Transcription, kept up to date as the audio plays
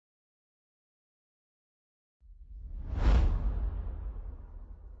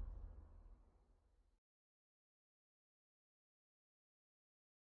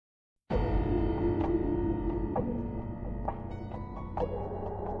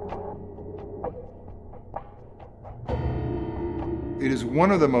It is one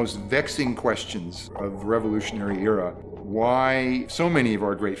of the most vexing questions of the Revolutionary era, why so many of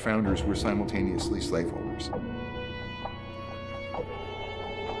our great founders were simultaneously slaveholders.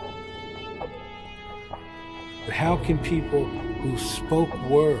 How can people who spoke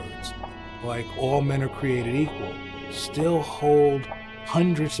words like all men are created equal still hold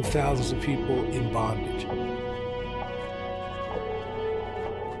hundreds of thousands of people in bondage?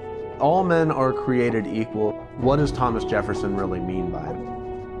 All men are created equal. What does Thomas Jefferson really mean by it?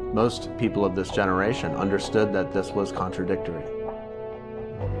 Most people of this generation understood that this was contradictory.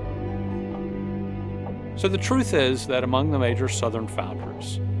 So the truth is that among the major Southern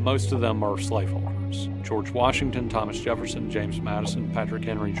founders, most of them are slaveholders. George Washington, Thomas Jefferson, James Madison, Patrick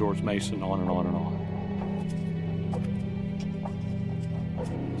Henry, George Mason, on and on and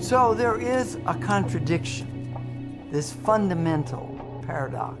on. So there is a contradiction, this fundamental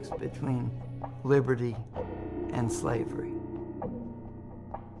paradox between liberty and slavery.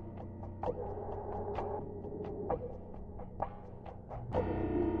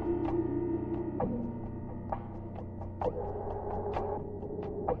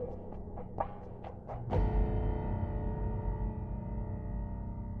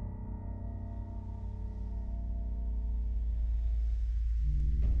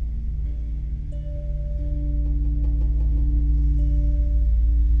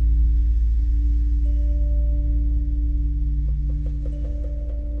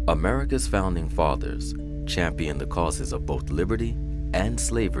 America's founding fathers championed the causes of both liberty and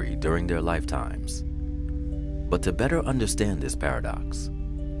slavery during their lifetimes. But to better understand this paradox,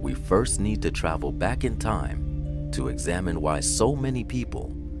 we first need to travel back in time to examine why so many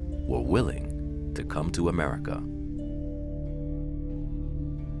people were willing to come to America.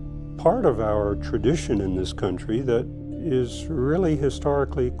 Part of our tradition in this country that is really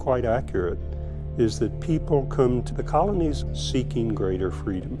historically quite accurate is that people come to the colonies seeking greater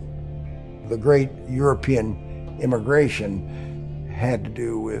freedom. The great European immigration had to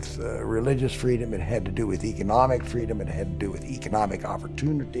do with religious freedom, it had to do with economic freedom, it had to do with economic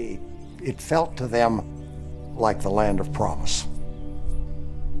opportunity. It felt to them like the land of promise.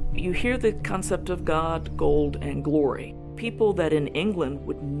 You hear the concept of God, gold, and glory. People that in England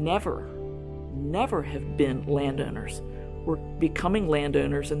would never have been landowners were becoming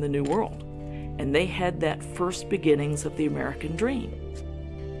landowners in the New World. And they had that first beginnings of the American dream.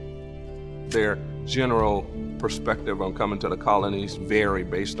 Their general perspective on coming to the colonies varied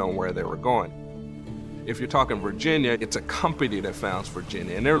based on where they were going. If you're talking Virginia, it's a company that founds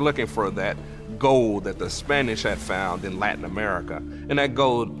Virginia, and they're looking for that gold that the Spanish had found in Latin America. And that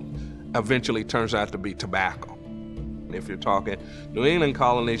gold eventually turns out to be tobacco. If you're talking New England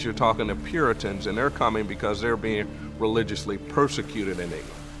colonies, you're talking the Puritans, and they're coming because they're being religiously persecuted in England.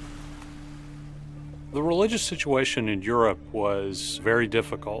 The religious situation in Europe was very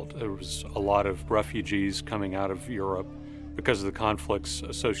difficult. There was a lot of refugees coming out of Europe because of the conflicts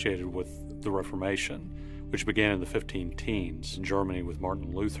associated with the Reformation, which began in the 15 teens in Germany with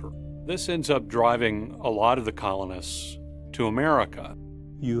Martin Luther. This ends up driving a lot of the colonists to America.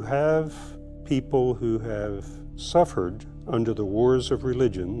 You have people who have suffered under the wars of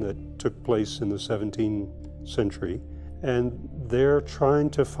religion that took place in the 17th century, and they're trying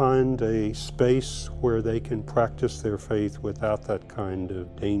to find a space where they can practice their faith without that kind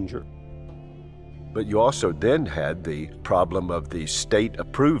of danger. But you also then had the problem of the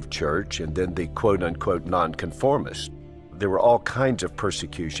state-approved church and then the quote-unquote nonconformists. There were all kinds of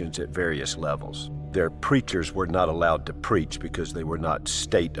persecutions at various levels. Their preachers were not allowed to preach because they were not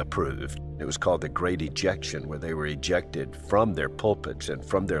state-approved. It was called the Great Ejection, where they were ejected from their pulpits and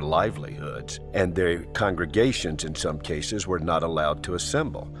from their livelihoods, and their congregations in some cases were not allowed to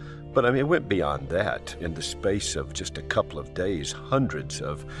assemble. But I mean, it went beyond that. In the space of just a couple of days, hundreds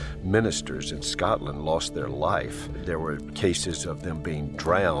of ministers in Scotland lost their life. There were cases of them being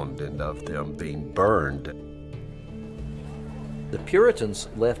drowned and of them being burned. The Puritans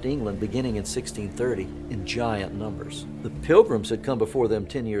left England beginning in 1630 in giant numbers. The Pilgrims had come before them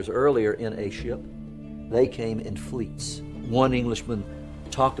 10 years earlier in a ship. They came in fleets. One Englishman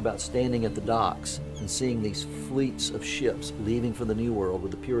talked about standing at the docks and seeing these fleets of ships leaving for the New World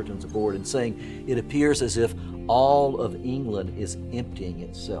with the Puritans aboard and saying, it appears as if all of England is emptying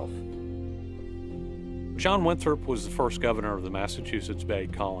itself. John Winthrop was the first governor of the Massachusetts Bay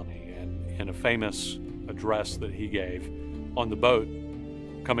Colony, and in a famous address that he gave on the boat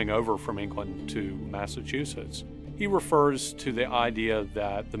coming over from England to Massachusetts, he refers to the idea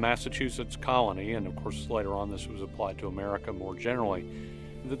that the Massachusetts colony, and of course later on this was applied to America more generally,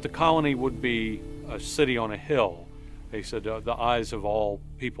 that the colony would be a city on a hill. He said, the eyes of all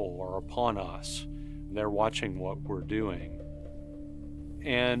people are upon us, and they're watching what we're doing.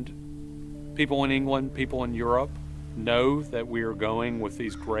 And people in England, people in Europe know that we are going with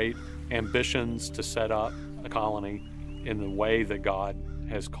these great ambitions to set up a colony in the way that God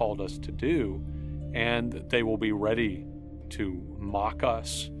has called us to do, and they will be ready to mock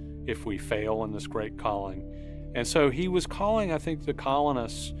us if we fail in this great calling. And so he was calling, I think, the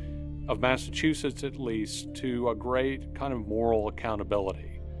colonists of Massachusetts at least to a great kind of moral accountability.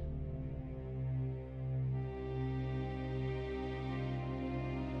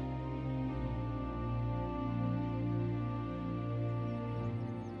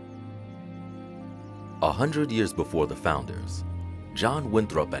 A 100 years before the founders, John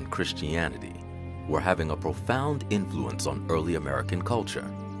Winthrop and Christianity were having a profound influence on early American culture.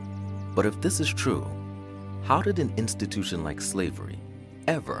 But if this is true, how did an institution like slavery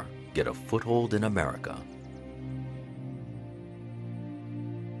ever get a foothold in America?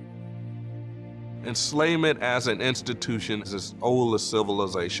 Enslavement as an institution is as old as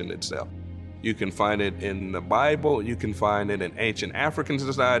civilization itself. You can find it in the Bible, you can find it in ancient African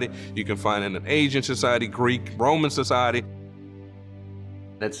society, you can find it in Asian society, Greek, Roman society.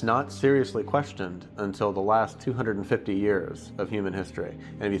 It's not seriously questioned until the last 250 years of human history.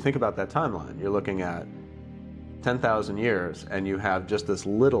 And if you think about that timeline, you're looking at 10,000 years and you have just this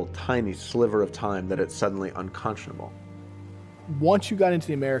little tiny sliver of time that it's suddenly unconscionable. Once you got into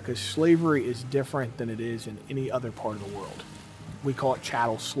the Americas, slavery is different than it is in any other part of the world. We call it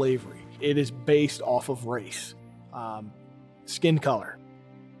chattel slavery. It is based off of race, skin color.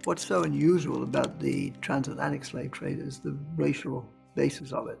 What's so unusual about the transatlantic slave trade is the racial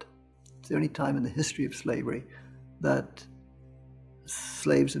basis of it. It's the only time in the history of slavery that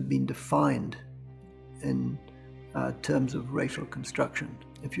slaves have been defined in terms of racial construction.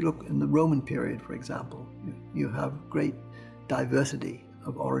 If you look in the Roman period, for example, you have great diversity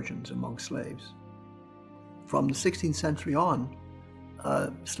of origins among slaves. From the 16th century on,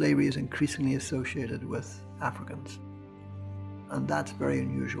 slavery is increasingly associated with Africans, and that's very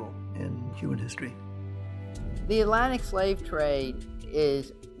unusual in human history. The Atlantic slave trade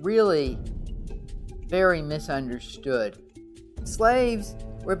is really very misunderstood. Slaves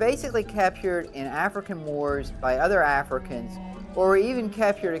were basically captured in African wars by other Africans, or were even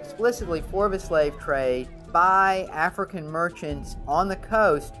captured explicitly for the slave trade by African merchants on the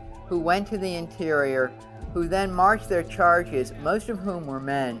coast who went to the interior, who then marched their charges, most of whom were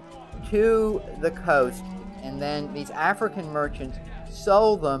men, to the coast, and then these African merchants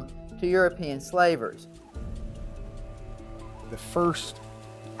sold them to European slavers. The first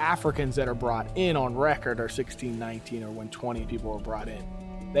Africans that are brought in on record are 1619, or when 20 people are brought in.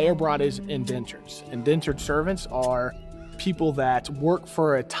 They are brought as indentures. Indentured servants are people that work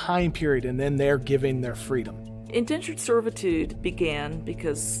for a time period and then they're given their freedom. Indentured servitude began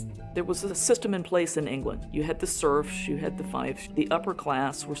because there was a system in place in England. You had the serfs, you had the fiefs. The upper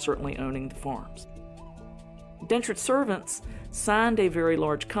class were certainly owning the farms. Indentured servants signed a very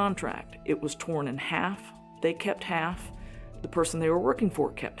large contract. It was torn in half. They kept half. The person they were working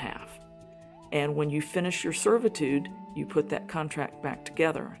for kept half. And when you finish your servitude, you put that contract back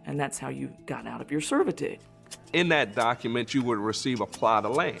together, and that's how you got out of your servitude. In that document, you would receive a plot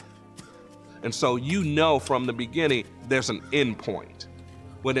of land. And so you know from the beginning, there's an end point.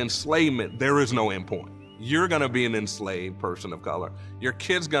 With enslavement, there is no end point. You're gonna be an enslaved person of color. Your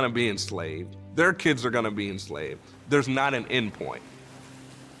kid's gonna be enslaved. Their kids are gonna be enslaved. There's not an end point.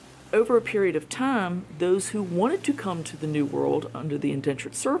 Over a period of time, those who wanted to come to the New World under the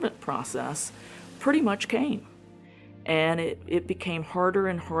indentured servant process pretty much came. And it became harder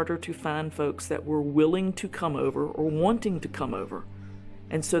and harder to find folks that were willing to come over or wanting to come over.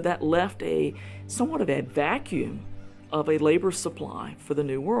 And so that left somewhat of a vacuum of a labor supply for the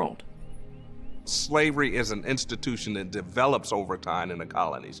New World. Slavery is an institution that develops over time in the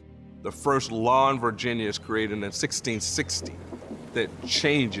colonies. The first law in Virginia is created in 1660 that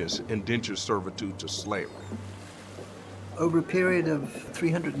changes indentured servitude to slavery. Over a period of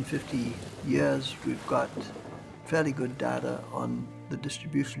 350 years, we've got fairly good data on the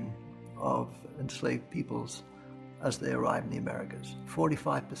distribution of enslaved peoples as they arrived in the Americas.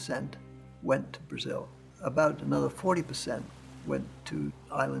 45% went to Brazil. About another 40% went to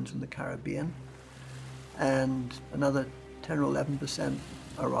islands in the Caribbean, and another 10 or 11%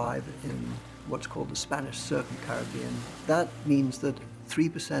 arrived in what's called the Spanish Circum Caribbean. That means that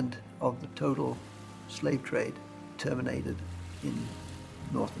 3% of the total slave trade terminated in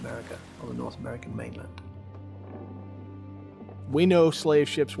North America, or the North American mainland. We know slave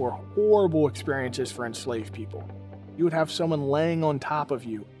ships were horrible experiences for enslaved people. You would have someone laying on top of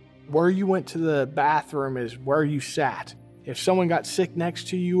you. Where you went to the bathroom is where you sat. If someone got sick next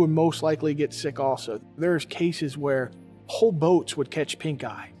to you, would most likely get sick also. There's cases where whole boats would catch pink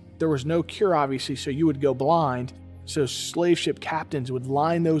eye. There was no cure, obviously, so you would go blind. So slave ship captains would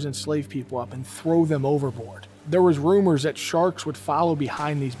line those enslaved people up and throw them overboard. There was rumors that sharks would follow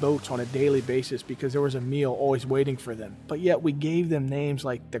behind these boats on a daily basis because there was a meal always waiting for them. But yet we gave them names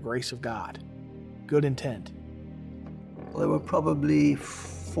like the grace of God. Good intent. There were probably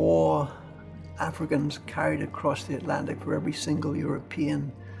 4 Africans carried across the Atlantic for every single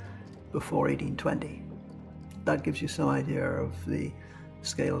European before 1820. That gives you some idea of the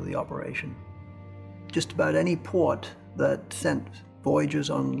scale of the operation. Just about any port that sent voyagers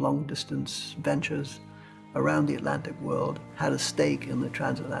on long-distance ventures around the Atlantic world had a stake in the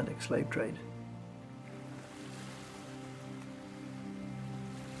transatlantic slave trade.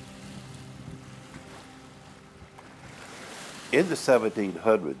 In the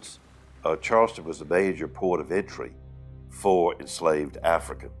 1700s, Charleston was a major port of entry for enslaved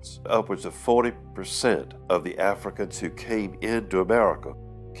Africans. Upwards of 40% of the Africans who came into America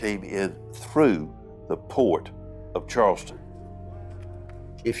came in through the port of Charleston.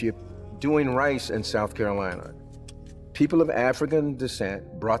 If you're doing rice in South Carolina, people of African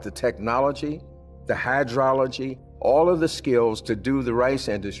descent brought the technology, the hydrology, all of the skills to do the rice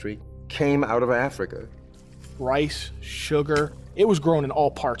industry came out of Africa. Rice, sugar, it was grown in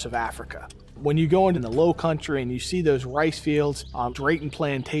all parts of Africa. When you go into the low country and you see those rice fields, Drayton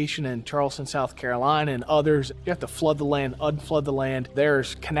Plantation in Charleston, South Carolina, and others, you have to flood the land, unflood the land.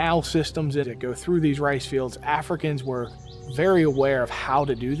 There's canal systems that go through these rice fields. Africans were very aware of how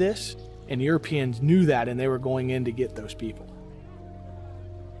to do this, and Europeans knew that, and they were going in to get those people.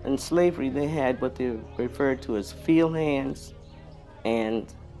 In slavery, they had what they referred to as field hands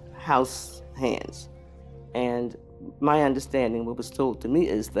and house hands. And my understanding, what was told to me,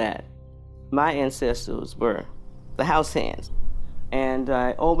 is that my ancestors were the house hands. And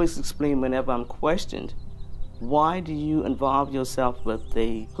I always explain whenever I'm questioned, why do you involve yourself with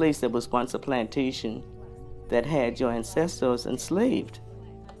a place that was once a plantation that had your ancestors enslaved?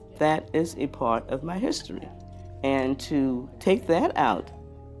 That is a part of my history. And to take that out,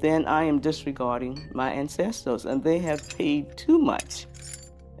 then I am disregarding my ancestors, and they have paid too much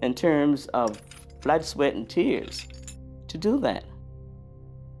in terms of blood, sweat, and tears to do that.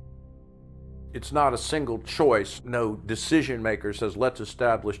 It's not a single choice. No decision maker says, let's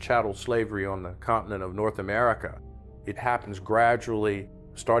establish chattel slavery on the continent of North America. It happens gradually,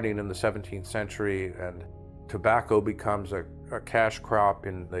 starting in the 17th century, and tobacco becomes a cash crop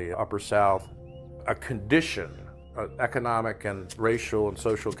in the Upper South. A condition, an economic and racial and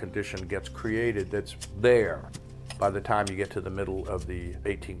social condition gets created that's there by the time you get to the middle of the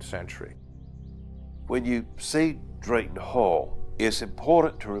 18th century. When you see Drayton Hall, it's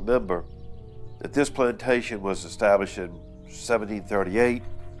important to remember that this plantation was established in 1738.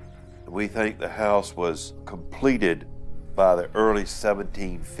 We think the house was completed by the early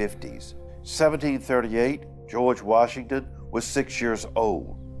 1750s. 1738, George Washington was 6 years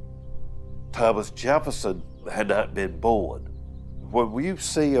old. Thomas Jefferson had not been born. When you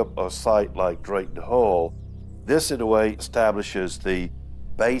see a site like Drayton Hall, this in a way establishes the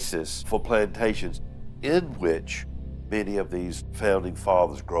basis for plantations in which many of these founding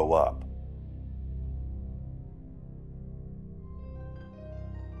fathers grow up.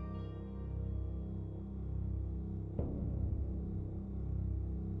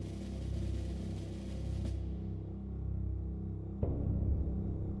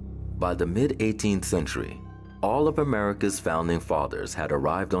 By the mid-18th century, all of America's founding fathers had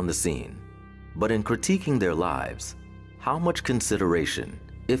arrived on the scene. But in critiquing their lives, how much consideration,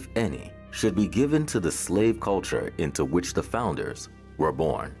 if any, should be given to the slave culture into which the founders were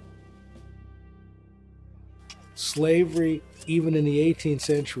born? Slavery, even in the 18th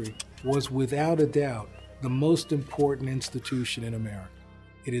century, was without a doubt the most important institution in America.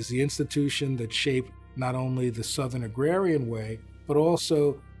 It is the institution that shaped not only the Southern agrarian way, but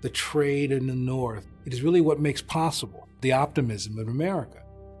also the trade in the North. It is really what makes possible the optimism of America.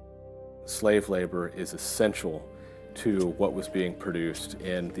 Slave labor is essential to what was being produced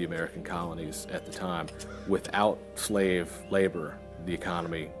in the American colonies at the time. Without slave labor, the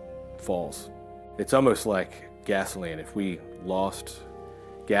economy falls. It's almost like gasoline. If we lost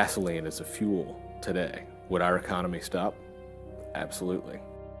gasoline as a fuel today, would our economy stop? Absolutely.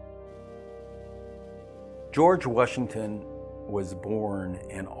 George Washington was born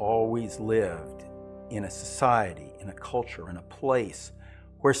and always lived in a society, in a culture, in a place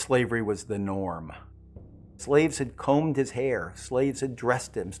where slavery was the norm. Slaves had combed his hair, slaves had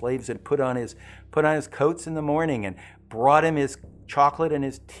dressed him, slaves had put on his coats in the morning and brought him his chocolate and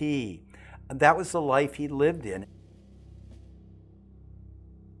his tea. That was the life he lived in.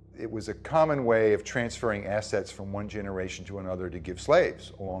 It was a common way of transferring assets from one generation to another to give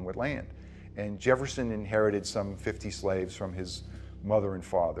slaves along with land. And Jefferson inherited some 50 slaves from his mother and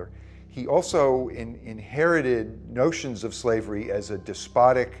father. He also inherited notions of slavery as a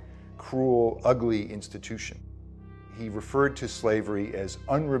despotic, cruel, ugly institution. He referred to slavery as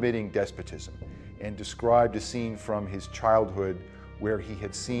unremitting despotism and described a scene from his childhood where he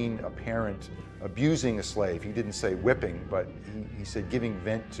had seen a parent abusing a slave. He didn't say whipping, but he said giving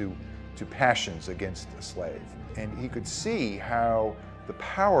vent to passions against a slave. And he could see how the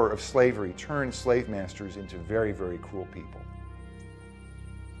power of slavery turned slave masters into very, very cruel people.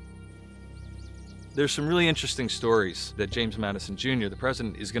 There's some really interesting stories that James Madison Jr., the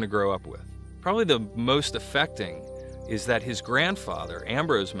president, is going to grow up with. Probably the most affecting is that his grandfather,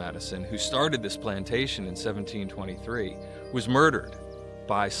 Ambrose Madison, who started this plantation in 1723, was murdered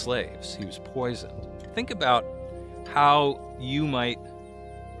by slaves. He was poisoned. Think about how you might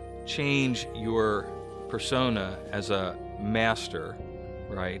change your persona as a master,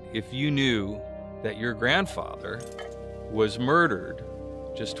 right, if you knew that your grandfather was murdered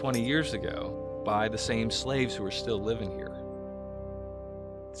just 20 years ago by the same slaves who are still living here.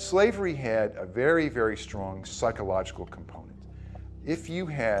 Slavery had a very, very strong psychological component. If you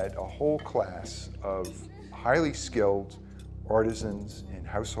had a whole class of highly skilled artisans and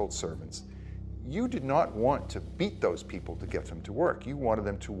household servants, you did not want to beat those people to get them to work. You wanted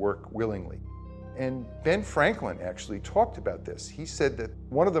them to work willingly. And Ben Franklin actually talked about this. He said that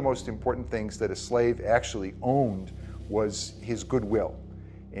one of the most important things that a slave actually owned was his goodwill.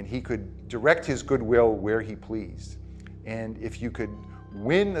 And he could direct his goodwill where he pleased. And if you could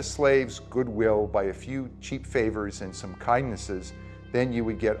win a slave's goodwill by a few cheap favors and some kindnesses, then you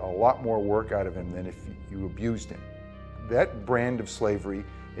would get a lot more work out of him than if you abused him. That brand of slavery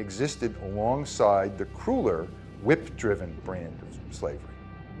existed alongside the crueler, whip-driven brand of slavery.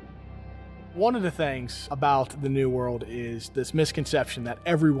 One of the things about the New World is this misconception that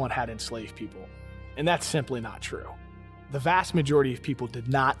everyone had enslaved people, and that's simply not true. The vast majority of people did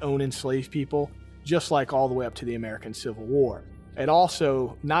not own enslaved people, just like all the way up to the American Civil War. And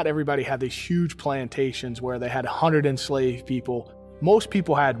also, not everybody had these huge plantations where they had 100 enslaved people. Most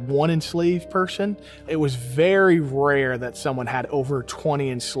people had one enslaved person. It was very rare that someone had over 20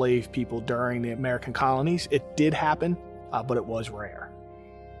 enslaved people during the American colonies. It did happen, but it was rare.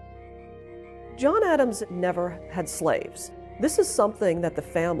 John Adams never had slaves. This is something that the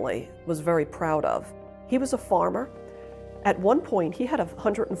family was very proud of. He was a farmer. At one point, he had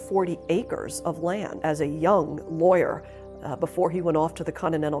 140 acres of land as a young lawyer before he went off to the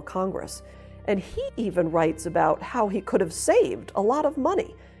Continental Congress. And he even writes about how he could have saved a lot of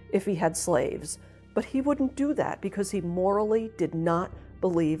money if he had slaves. But he wouldn't do that because he morally did not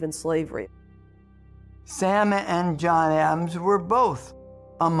believe in slavery. Sam and John Adams were both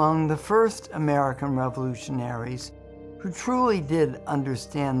among the first American revolutionaries who truly did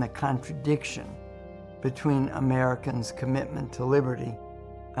understand the contradiction between Americans' commitment to liberty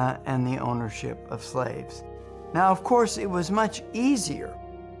and the ownership of slaves. Now, of course, it was much easier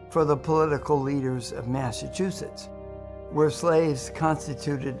for the political leaders of Massachusetts, where slaves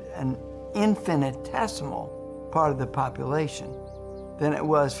constituted an infinitesimal part of the population, than it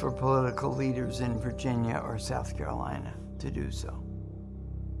was for political leaders in Virginia or South Carolina to do so.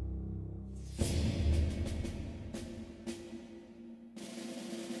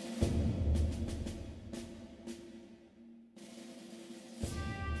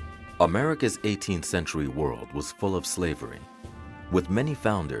 America's 18th century world was full of slavery, with many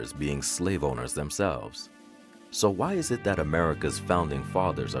founders being slave owners themselves. So why is it that America's founding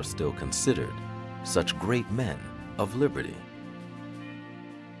fathers are still considered such great men of liberty?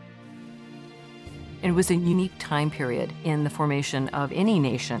 It was a unique time period in the formation of any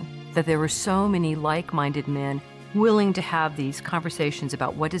nation that there were so many like-minded men willing to have these conversations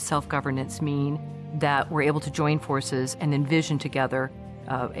about what does self-governance mean, that were able to join forces and envision together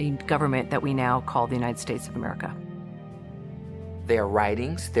a government that we now call the United States of America. Their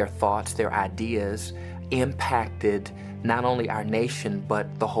writings, their thoughts, their ideas impacted not only our nation,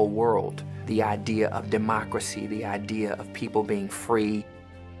 but the whole world. The idea of democracy, the idea of people being free.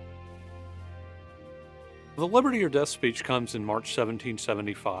 The Liberty or Death speech comes in March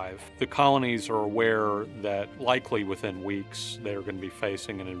 1775. The colonies are aware that likely within weeks they are going to be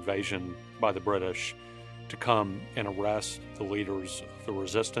facing an invasion by the British to come and arrest the leaders of the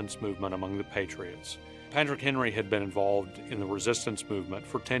resistance movement among the Patriots. Patrick Henry had been involved in the resistance movement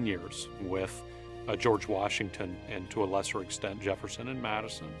for 10 years with George Washington and to a lesser extent Jefferson and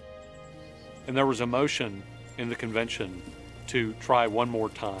Madison. And there was a motion in the convention to try one more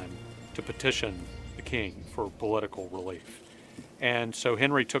time to petition the king for political relief. And so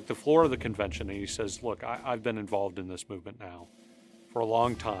Henry took the floor of the convention and he says, look, I've been involved in this movement now for a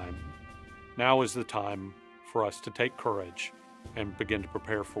long time. Now is the time for us to take courage and begin to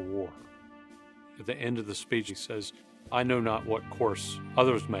prepare for war. At the end of the speech, he says, I know not what course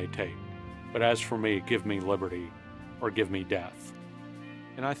others may take, but as for me, give me liberty or give me death.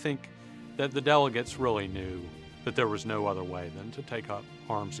 And I think that the delegates really knew that there was no other way than to take up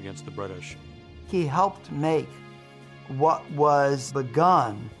arms against the British. He helped make what was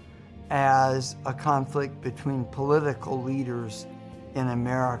begun as a conflict between political leaders in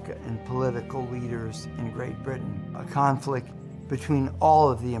America and political leaders in Great Britain, a conflict between all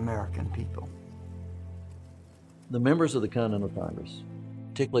of the American people. The members of the Continental Congress,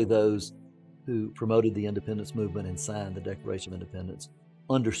 particularly those who promoted the independence movement and signed the Declaration of Independence,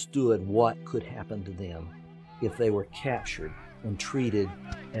 understood what could happen to them if they were captured and treated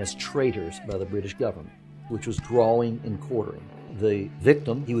as traitors by the British government, which was drawing and quartering. The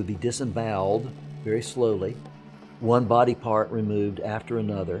victim, he would be disemboweled very slowly, one body part removed after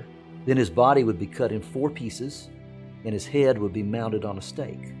another. Then his body would be cut in 4 pieces and his head would be mounted on a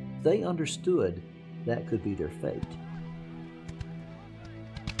stake. They understood that could be their fate.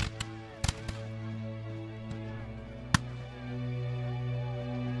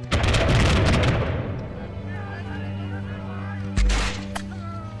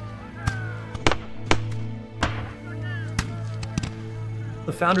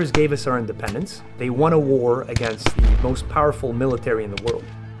 The founders gave us our independence. They won a war against the most powerful military in the world.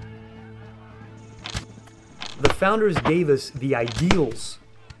 The founders gave us the ideals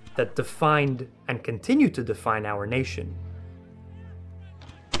that defined and continue to define our nation.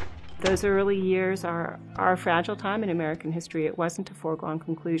 Those early years are a fragile time in American history. It wasn't a foregone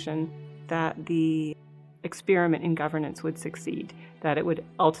conclusion that the experiment in governance would succeed, that it would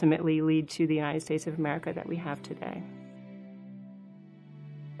ultimately lead to the United States of America that we have today.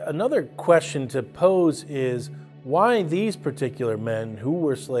 Another question to pose is why these particular men who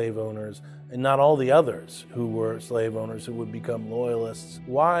were slave owners and not all the others who were slave owners who would become loyalists?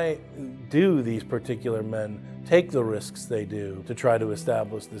 Why do these particular men take the risks they do to try to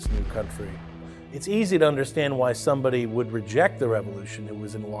establish this new country? It's easy to understand why somebody would reject the revolution who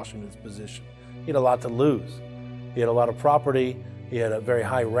was in Washington's position. He had a lot to lose. He had a lot of property. He had a very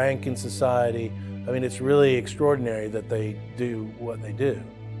high rank in society. I mean, it's really extraordinary that they do what they do.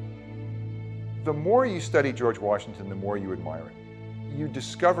 The more you study George Washington, the more you admire him. You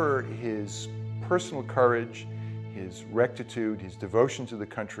discover his personal courage, his rectitude, his devotion to the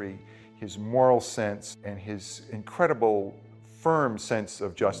country, his moral sense, and his incredible firm sense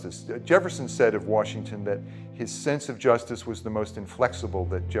of justice. Jefferson said of Washington that his sense of justice was the most inflexible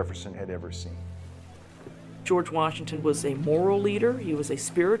that Jefferson had ever seen. George Washington was a moral leader. He was a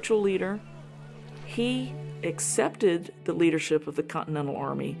spiritual leader. He accepted the leadership of the Continental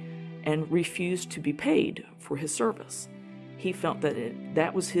Army and refused to be paid for his service. He felt that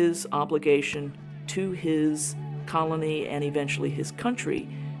that was his obligation to his colony and eventually his country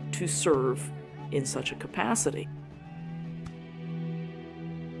to serve in such a capacity.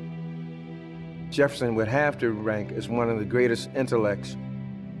 Jefferson would have to rank as one of the greatest intellects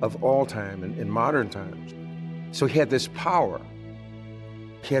of all time in modern times. So he had this power,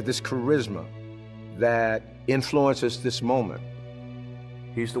 he had this charisma that influences this moment.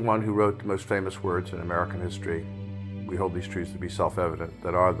 He's the one who wrote the most famous words in American history. We hold these truths to be self-evident,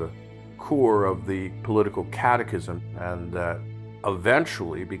 that are the core of the political catechism and that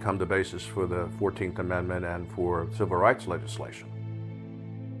eventually become the basis for the 14th Amendment and for civil rights legislation.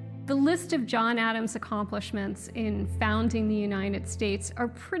 The list of John Adams' accomplishments in founding the United States are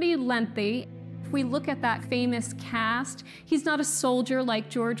pretty lengthy. If we look at that famous cast, he's not a soldier like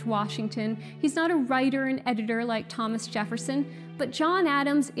George Washington. He's not a writer and editor like Thomas Jefferson, but John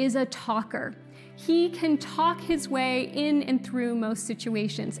Adams is a talker. He can talk his way in and through most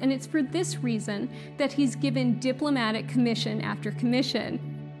situations, and it's for this reason that he's given diplomatic commission after commission.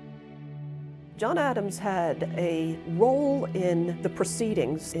 John Adams had a role in the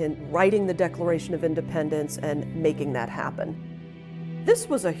proceedings, in writing the Declaration of Independence and making that happen. This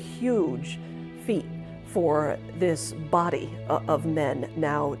was a huge feat for this body of men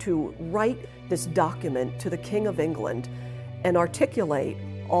now to write this document to the King of England and articulate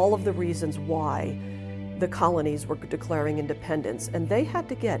all of the reasons why the colonies were declaring independence. And they had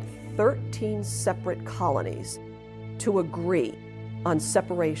to get 13 separate colonies to agree on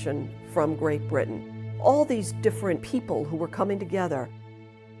separation from Great Britain. All these different people who were coming together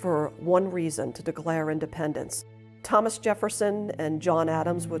for one reason, to declare independence. Thomas Jefferson and John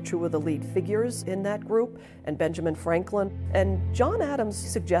Adams were two of the lead figures in that group, and Benjamin Franklin. And John Adams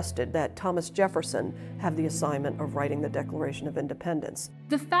suggested that Thomas Jefferson have the assignment of writing the Declaration of Independence.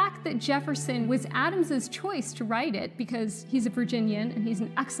 The fact that Jefferson was Adams's choice to write it, because he's a Virginian and he's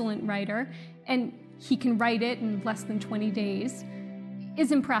an excellent writer, and he can write it in less than 20 days,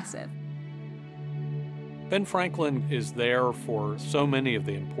 is impressive. Ben Franklin is there for so many of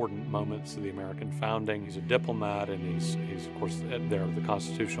the important moments of the American founding. He's a diplomat, and he's of course there at the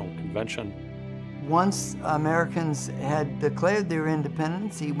Constitutional Convention. Once Americans had declared their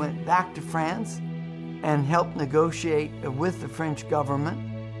independence, he went back to France and helped negotiate with the French government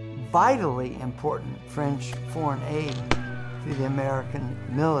vitally important French foreign aid to the American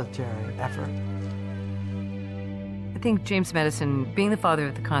military effort. I think James Madison, being the father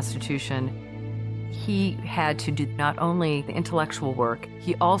of the Constitution, he had to do not only the intellectual work,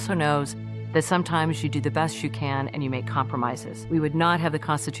 he also knows that sometimes you do the best you can and you make compromises. We would not have the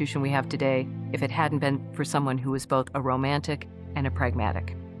Constitution we have today if it hadn't been for someone who was both a romantic and a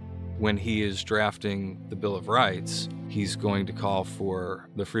pragmatic. When he is drafting the Bill of Rights, he's going to call for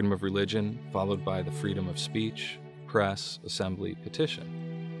the freedom of religion, followed by the freedom of speech, press, assembly,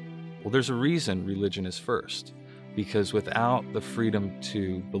 petition. Well, there's a reason religion is first. Because without the freedom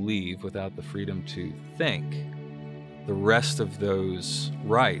to believe, without the freedom to think, the rest of those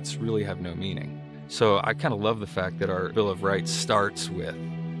rights really have no meaning. So I kind of love the fact that our Bill of Rights starts with,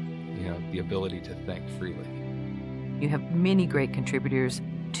 the ability to think freely. You have many great contributors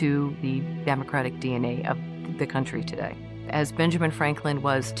to the democratic DNA of the country today. As Benjamin Franklin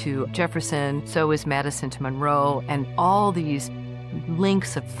was to Jefferson, so is Madison to Monroe, and all these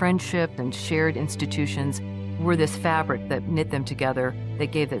links of friendship and shared institutions were this fabric that knit them together,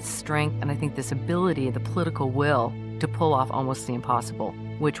 that gave that strength and I think this ability, the political will, to pull off almost the impossible,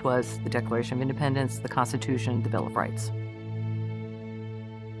 which was the Declaration of Independence, the Constitution, the Bill of Rights.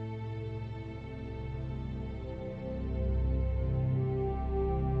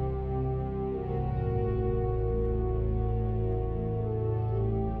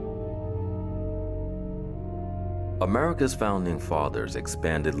 America's founding fathers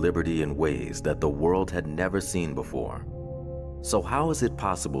expanded liberty in ways that the world had never seen before. So how is it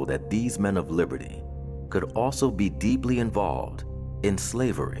possible that these men of liberty could also be deeply involved in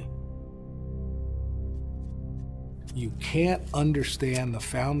slavery? You can't understand the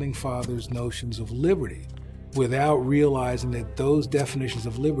founding fathers' notions of liberty without realizing that those definitions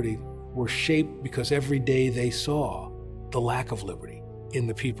of liberty were shaped because every day they saw the lack of liberty in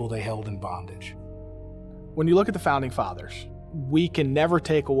the people they held in bondage. When you look at the Founding Fathers, we can never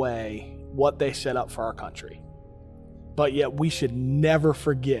take away what they set up for our country. But yet we should never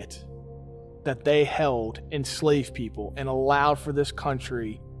forget that they held enslaved people and allowed for this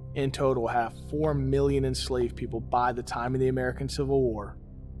country in total to have 4 million enslaved people by the time of the American Civil War,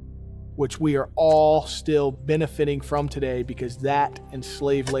 which we are all still benefiting from today because that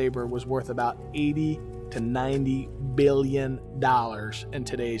enslaved labor was worth about $80 to $90 billion in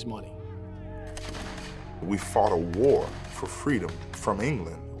today's money. We fought a war for freedom from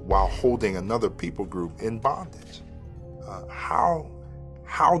England while holding another people group in bondage.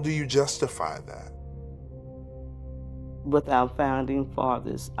 How do you justify that? With our founding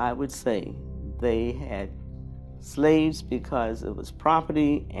fathers, I would say they had slaves because it was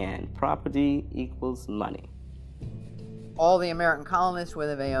property, and property equals money. All the American colonists,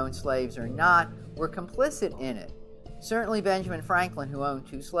 whether they owned slaves or not, were complicit in it. Certainly Benjamin Franklin, who owned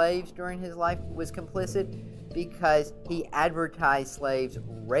 2 slaves during his life, was complicit because he advertised slaves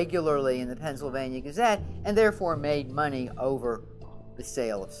regularly in the Pennsylvania Gazette and therefore made money over the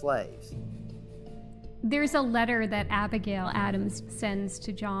sale of slaves. There's a letter that Abigail Adams sends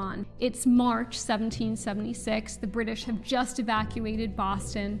to John. It's March 1776. The British have just evacuated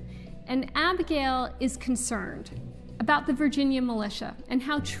Boston, and Abigail is concerned about the Virginia militia and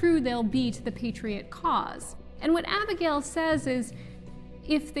how true they'll be to the Patriot cause. And what Abigail says is,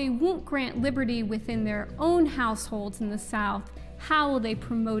 if they won't grant liberty within their own households in the South, how will they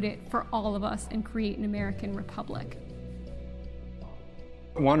promote it for all of us and create an American republic?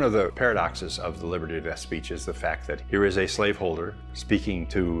 One of the paradoxes of the liberty to death speech is the fact that here is a slaveholder speaking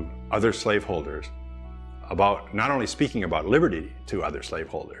to other slaveholders about, not only speaking about liberty to other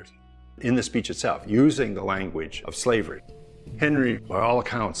slaveholders, in the speech itself, using the language of slavery. Henry, by all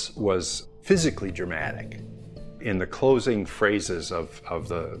accounts, was physically dramatic. In the closing phrases of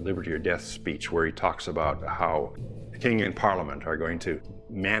the Liberty or Death speech, where he talks about how the King and Parliament are going to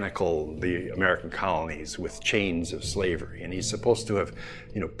manacle the American colonies with chains of slavery, and he's supposed to have,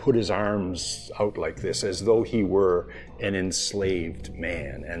 put his arms out like this as though he were an enslaved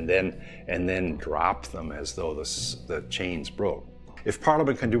man, and then drop them as though the chains broke. If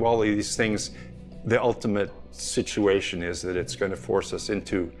Parliament can do all of these things, the ultimate situation is that it's going to force us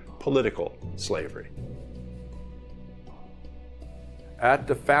into political slavery. At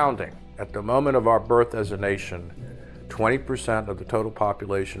the founding, at the moment of our birth as a nation, 20% of the total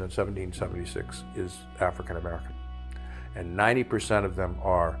population in 1776 is African American, and 90% of them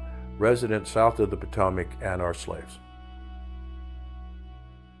are residents south of the Potomac and are slaves.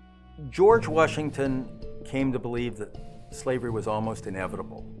 George Washington came to believe that slavery was almost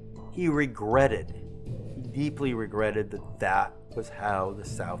inevitable. He deeply regretted that was how the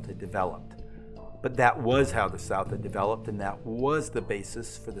South had developed. But that was how the South had developed, and that was the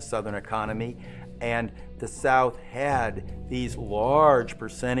basis for the Southern economy. And the South had these large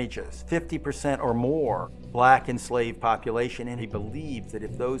percentages, 50% or more, black enslaved population, and he believed that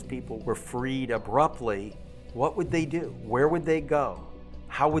if those people were freed abruptly, what would they do? Where would they go?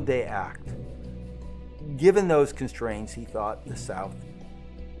 How would they act? Given those constraints, he thought the South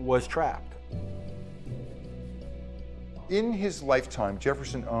was trapped. In his lifetime,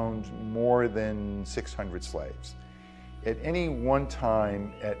 Jefferson owned more than 600 slaves. At any one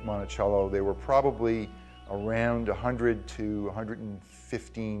time at Monticello, there were probably around 100 to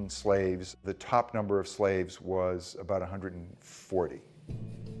 115 slaves. The top number of slaves was about 140.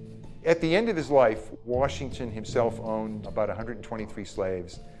 At the end of his life, Washington himself owned about 123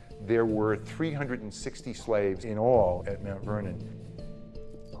 slaves. There were 360 slaves in all at Mount Vernon.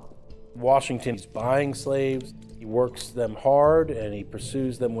 Washington's buying slaves. He works them hard and he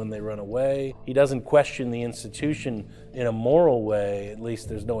pursues them when they run away. He doesn't question the institution in a moral way, at least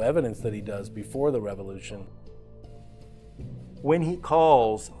there's no evidence that he does before the Revolution. When he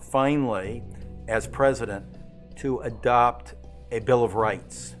calls, finally, as president, to adopt a Bill of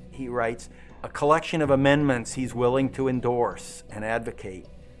Rights, he writes a collection of amendments he's willing to endorse and advocate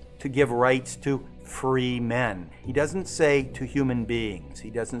to give rights to free men. He doesn't say to human beings. He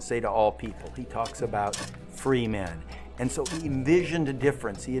doesn't say to all people. He talks about free men. And so he envisioned a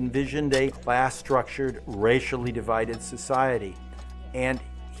difference. He envisioned a class-structured, racially divided society. And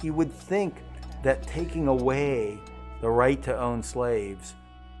he would think that taking away the right to own slaves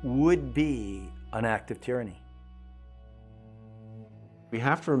would be an act of tyranny. We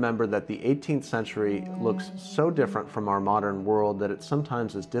have to remember that the 18th century looks so different from our modern world that it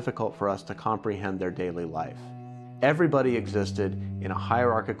sometimes is difficult for us to comprehend their daily life. Everybody existed in a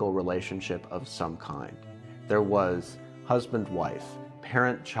hierarchical relationship of some kind. There was husband-wife,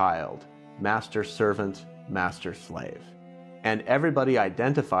 parent-child, master-servant, master-slave. And everybody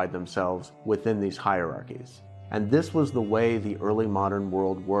identified themselves within these hierarchies. And this was the way the early modern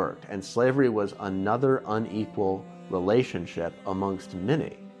world worked, and slavery was another unequal relationship amongst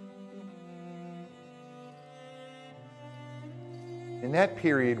many. In that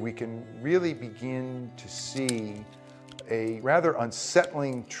period, we can really begin to see a rather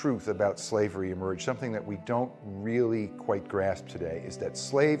unsettling truth about slavery emerge. Something that we don't really quite grasp today is that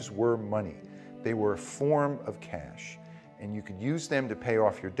slaves were money. They were a form of cash, and you could use them to pay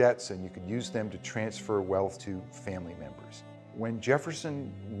off your debts, and you could use them to transfer wealth to family members. When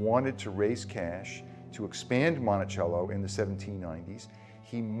Jefferson wanted to raise cash to expand Monticello in the 1790s,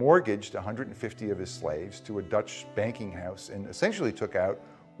 he mortgaged 150 of his slaves to a Dutch banking house and essentially took out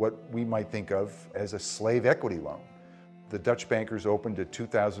what we might think of as a slave equity loan. The Dutch bankers opened a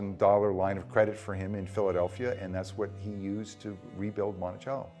 $2,000 line of credit for him in Philadelphia, and that's what he used to rebuild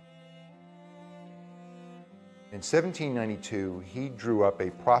Monticello. In 1792, he drew up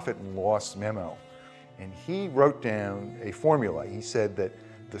a profit and loss memo, and he wrote down a formula. He said that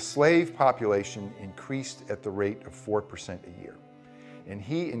the slave population increased at the rate of 4% a year. And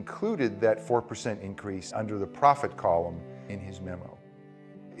he included that 4% increase under the profit column in his memo.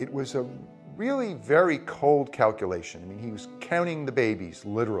 It was a really very cold calculation. I mean, he was counting the babies,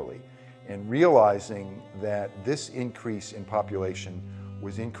 literally, and realizing that this increase in population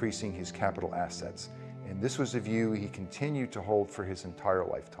was increasing his capital assets. And this was a view he continued to hold for his entire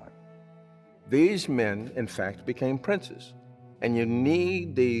lifetime. These men, in fact, became princes. And you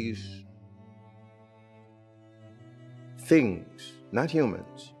need these things, not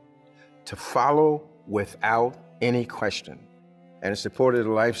humans, to follow without any question. And it supported the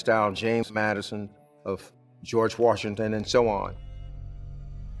lifestyle of James Madison, of George Washington, and so on.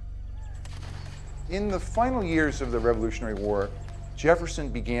 In the final years of the Revolutionary War, Jefferson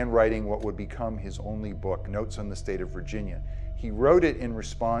began writing what would become his only book, Notes on the State of Virginia. He wrote it in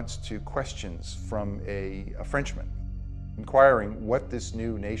response to questions from a Frenchman, inquiring what this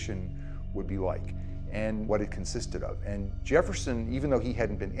new nation would be like and what it consisted of. And Jefferson, even though he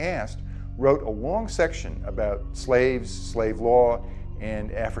hadn't been asked, wrote a long section about slaves, slave law,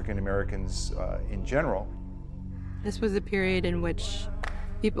 and African Americans in general. This was a period in which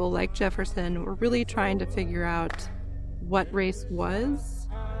people like Jefferson were really trying to figure out what race was,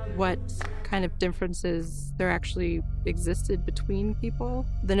 what kind of differences there actually existed between people.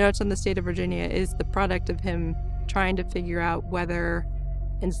 The Notes on the State of Virginia is the product of him trying to figure out whether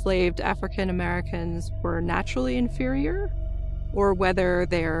enslaved African Americans were naturally inferior or whether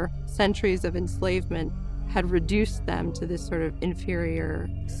their centuries of enslavement had reduced them to this sort of inferior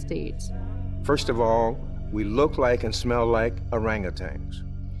state. First of all, we look like and smell like orangutans.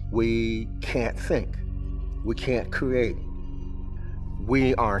 We can't think. We can't create.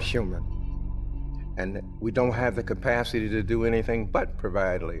 We are human. And we don't have the capacity to do anything but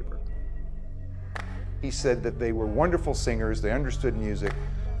provide labor. He said that they were wonderful singers, they understood music,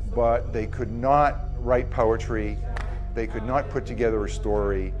 but they could not write poetry, they could not put together a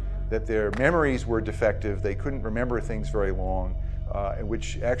story, that their memories were defective, they couldn't remember things very long,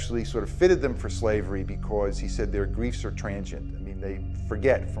 which actually sort of fitted them for slavery because he said their griefs are transient. I mean, they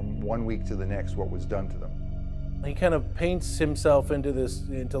forget from one week to the next what was done to them. He kind of paints himself into this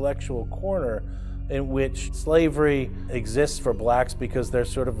intellectual corner in which slavery exists for blacks because they're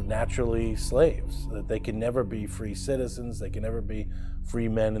sort of naturally slaves, that they can never be free citizens, they can never be free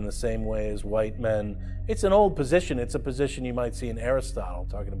men in the same way as white men. It's an old position. It's a position you might see in Aristotle,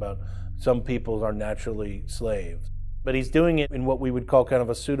 talking about some people are naturally slaves. But he's doing it in what we would call kind of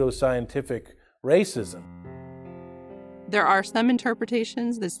a pseudo-scientific racism. There are some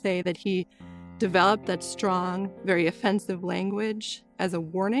interpretations that say that he developed that strong, very offensive language as a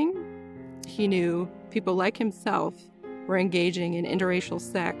warning. He knew people like himself were engaging in interracial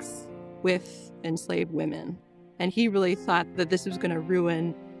sex with enslaved women. And he really thought that this was going to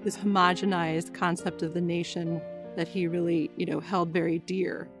ruin this homogenized concept of the nation that he really, held very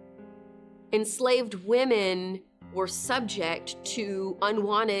dear. Enslaved women were subject to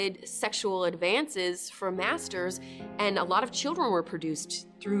unwanted sexual advances from masters, and a lot of children were produced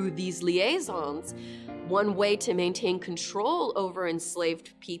through these liaisons. One way to maintain control over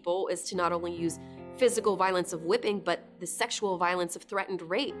enslaved people is to not only use physical violence of whipping, but the sexual violence of threatened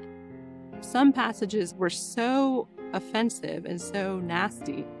rape. Some passages were so offensive and so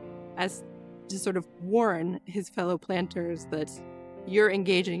nasty as to sort of warn his fellow planters that you're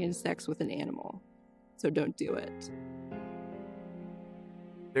engaging in sex with an animal, so don't do it.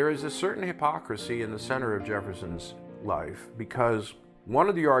 There is a certain hypocrisy in the center of Jefferson's life because one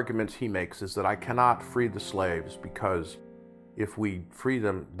of the arguments he makes is that I cannot free the slaves because if we free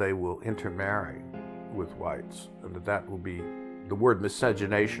them, they will intermarry with whites, and that will be, the word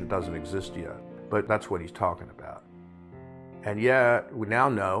miscegenation doesn't exist yet, but that's what he's talking about. And yet, we now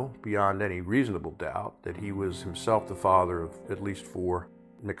know, beyond any reasonable doubt, that he was himself the father of at least 4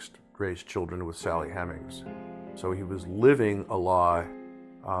 mixed-race children with Sally Hemings. So he was living a lie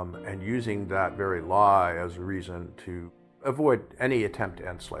and using that very lie as a reason to avoid any attempt to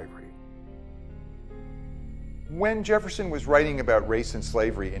end slavery. When Jefferson was writing about race and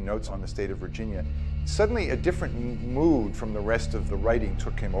slavery in Notes on the State of Virginia, suddenly a different mood from the rest of the writing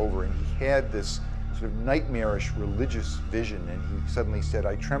took him over, and he had this sort of nightmarish religious vision, and he suddenly said,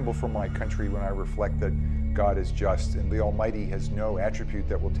 I tremble for my country when I reflect that God is just, and the Almighty has no attribute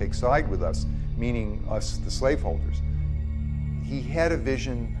that will take side with us, meaning us, the slaveholders. He had a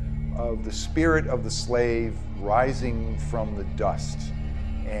vision of the spirit of the slave rising from the dust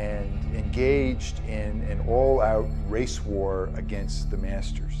and engaged in an all-out race war against the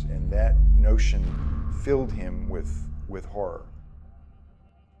masters, and that notion filled him with horror.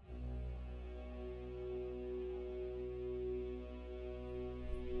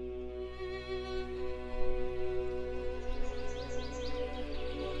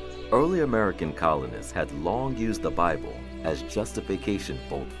 Early American colonists had long used the Bible as justification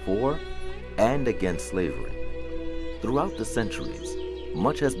both for and against slavery. Throughout the centuries,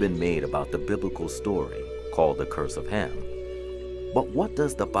 much has been made about the biblical story called the Curse of Ham. But what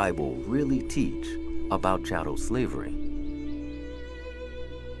does the Bible really teach about chattel slavery?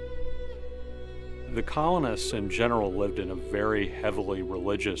 The colonists in general lived in a very heavily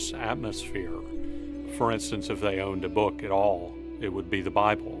religious atmosphere. For instance, if they owned a book at all, it would be the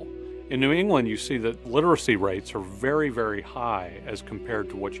Bible. In New England, you see that literacy rates are very, very high as compared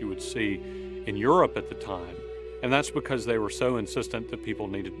to what you would see in Europe at the time. And that's because they were so insistent that people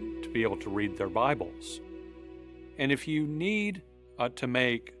needed to be able to read their Bibles. And if you need to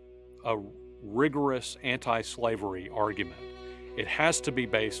make a rigorous anti-slavery argument, it has to be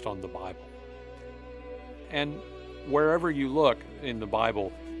based on the Bible. And wherever you look in the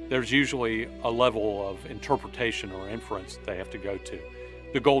Bible, there's usually a level of interpretation or inference they have to go to.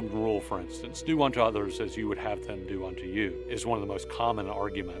 The Golden Rule, for instance, do unto others as you would have them do unto you, is one of the most common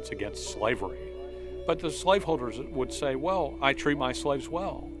arguments against slavery. But the slaveholders would say, well, I treat my slaves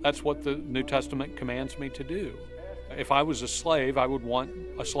well. That's what the New Testament commands me to do. If I was a slave, I would want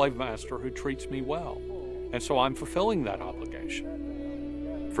a slave master who treats me well. And so I'm fulfilling that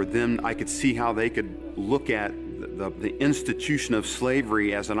obligation. For them, I could see how they could look at the institution of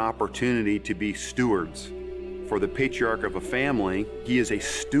slavery as an opportunity to be stewards. For the patriarch of a family, he is a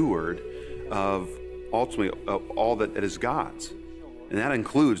steward of ultimately of all that is God's. And that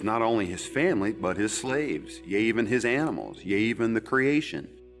includes not only his family, but his slaves, yea, even his animals, yea, even the creation.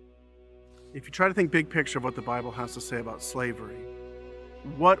 If you try to think big picture of what the Bible has to say about slavery,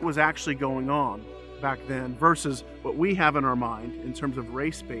 what was actually going on back then versus what we have in our mind in terms of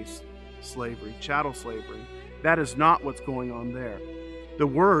race-based slavery, chattel slavery, that is not what's going on there. The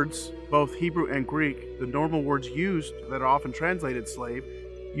words, both Hebrew and Greek, the normal words used that are often translated slave,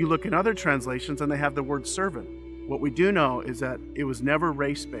 you look in other translations and they have the word servant. What we do know is that it was never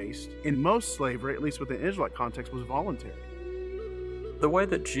race-based. In most slavery, at least within the Israelite context, was voluntary. The way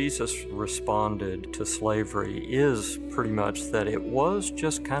that Jesus responded to slavery is pretty much that it was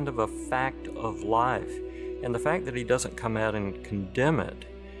just kind of a fact of life. And the fact that he doesn't come out and condemn it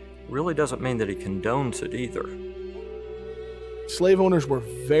really doesn't mean that he condones it either. Slave owners were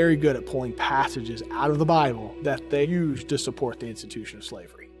very good at pulling passages out of the Bible that they used to support the institution of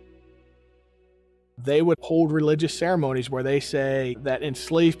slavery. They would hold religious ceremonies where they say that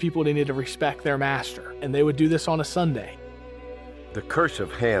enslaved people needed to respect their master, and they would do this on a Sunday. The Curse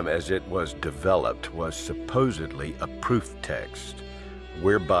of Ham, as it was developed, was supposedly a proof text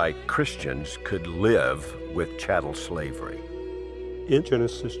whereby Christians could live with chattel slavery. In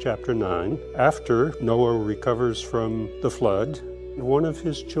Genesis chapter 9, after Noah recovers from the flood, one of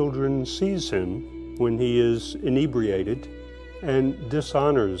his children sees him when he is inebriated and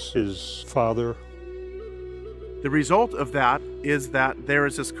dishonors his father. The result of that is that there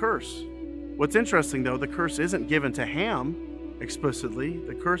is this curse. What's interesting, though, the curse isn't given to Ham explicitly.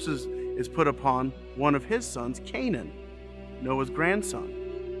 The curse is put upon one of his sons, Canaan, Noah's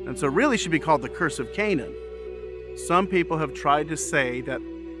grandson. And so it really should be called the curse of Canaan. Some people have tried to say that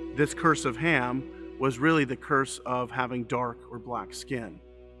this curse of Ham was really the curse of having dark or black skin.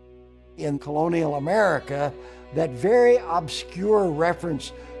 In colonial America, that very obscure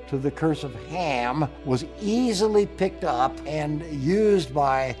reference to the curse of Ham was easily picked up and used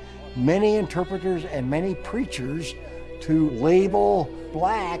by many interpreters and many preachers to label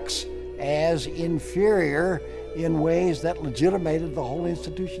blacks as inferior in ways that legitimated the whole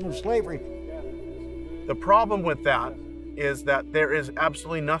institution of slavery. The problem with that is that there is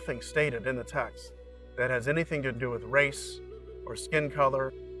absolutely nothing stated in the text that has anything to do with race or skin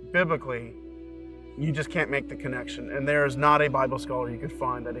color. Biblically, you just can't make the connection. And there is not a Bible scholar you could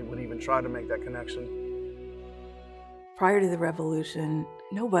find that would even try to make that connection. Prior to the Revolution,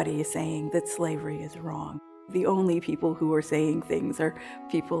 nobody is saying that slavery is wrong. The only people who are saying things are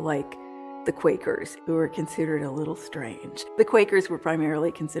people like the Quakers, who are considered a little strange. The Quakers were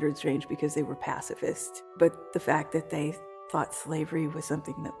primarily considered strange because they were pacifists, but the fact that they thought slavery was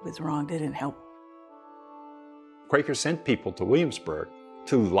something that was wrong didn't help. Quakers sent people to Williamsburg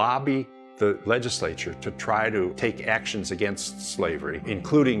to lobby the legislature to try to take actions against slavery,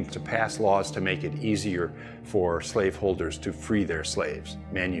 including to pass laws to make it easier for slaveholders to free their slaves.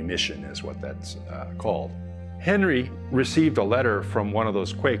 Manumission is what that's called. Henry received a letter from one of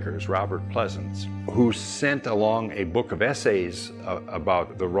those Quakers, Robert Pleasants, who sent along a book of essays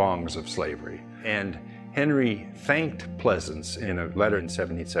about the wrongs of slavery. And Henry thanked Pleasants in a letter in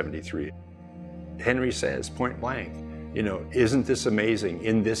 1773. Henry says, point blank, you know, isn't this amazing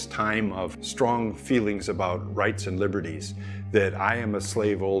in this time of strong feelings about rights and liberties that I am a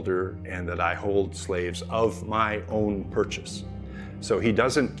slaveholder and that I hold slaves of my own purchase? So he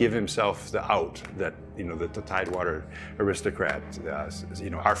doesn't give himself the out that, you know, that the Tidewater aristocrat,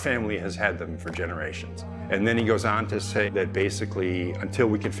 our family has had them for generations. And then he goes on to say that basically, until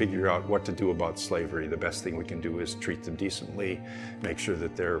we can figure out what to do about slavery, the best thing we can do is treat them decently, make sure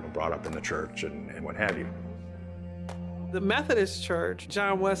that they're brought up in the church and what have you. The Methodist Church,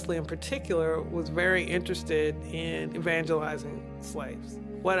 John Wesley in particular, was very interested in evangelizing slaves.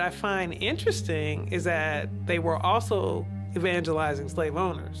 What I find interesting is that they were also evangelizing slave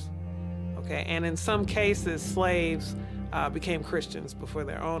owners, okay? And in some cases, slaves became Christians before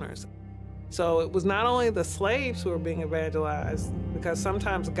their owners. So it was not only the slaves who were being evangelized, because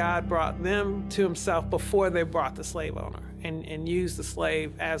sometimes God brought them to himself before they brought the slave owner and used the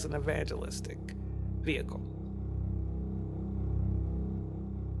slave as an evangelistic vehicle.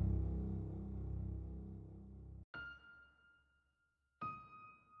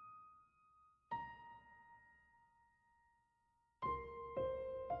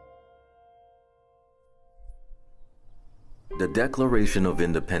 The Declaration of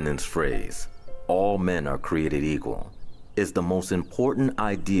Independence phrase, "all men are created equal," is the most important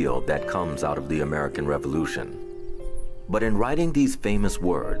ideal that comes out of the American Revolution. But in writing these famous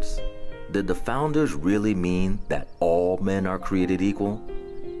words, did the founders really mean that all men are created equal?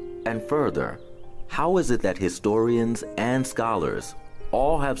 And further, how is it that historians and scholars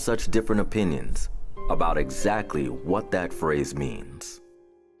all have such different opinions about exactly what that phrase means?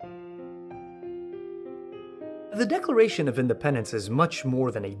 The Declaration of Independence is much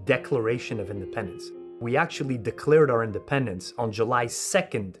more than a declaration of independence. We actually declared our independence on July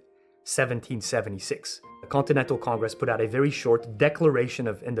 2nd, 1776. The Continental Congress put out a very short Declaration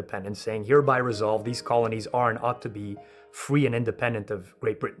of Independence saying, hereby resolved, these colonies are and ought to be free and independent of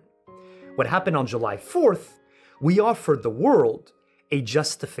Great Britain. What happened on July 4th, we offered the world a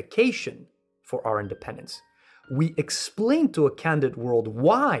justification for our independence. We explained to a candid world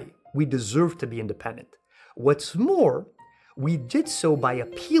why we deserve to be independent. What's more, we did so by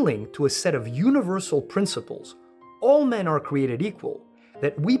appealing to a set of universal principles, all men are created equal,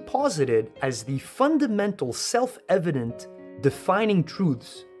 that we posited as the fundamental, self-evident, defining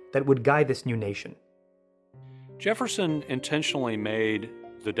truths that would guide this new nation. Jefferson intentionally made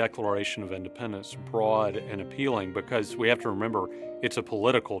the Declaration of Independence broad and appealing because we have to remember it's a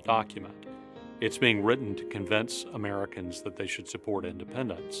political document. It's being written to convince Americans that they should support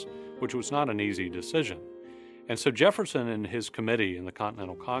independence, which was not an easy decision. And so Jefferson and his committee in the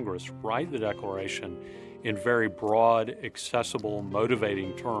Continental Congress write the Declaration in very broad, accessible,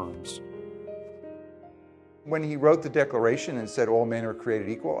 motivating terms. When he wrote the Declaration and said all men are created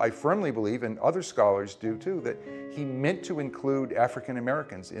equal, I firmly believe, and other scholars do too, that he meant to include African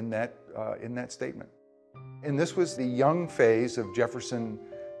Americans in that statement. And this was the young phase of Jefferson,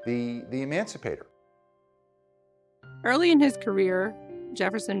 the emancipator. Early in his career,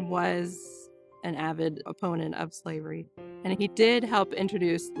 Jefferson was an avid opponent of slavery. And he did help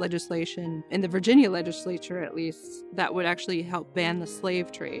introduce legislation, in the Virginia legislature at least, that would actually help ban the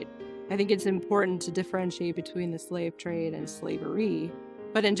slave trade. I think it's important to differentiate between the slave trade and slavery.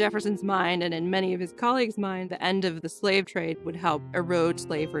 But in Jefferson's mind, and in many of his colleagues' mind, the end of the slave trade would help erode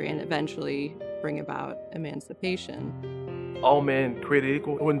slavery and eventually bring about emancipation. All men created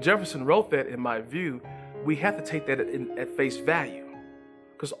equal. When Jefferson wrote that, in my view, we have to take that at face value.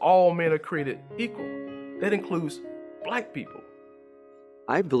 Because all men are created equal. That includes black people.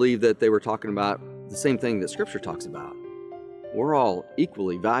 I believe that they were talking about the same thing that Scripture talks about. We're all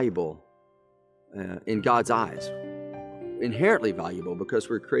equally valuable in God's eyes. Inherently valuable because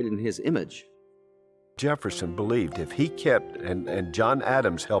we're created in His image. Jefferson believed if he kept, and John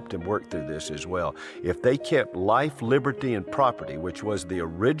Adams helped him work through this as well, if they kept life, liberty, and property, which was the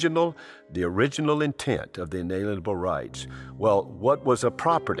original intent of the inalienable rights, well, what was a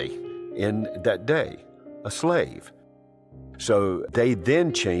property in that day? A slave. So they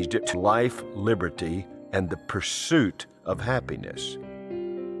then changed it to life, liberty, and the pursuit of happiness.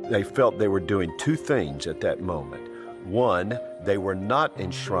 They felt they were doing two things at that moment. One, they were not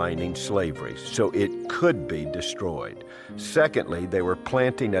enshrining slavery, so it could be destroyed. Secondly, they were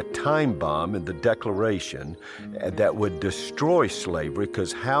planting a time bomb in the Declaration that would destroy slavery,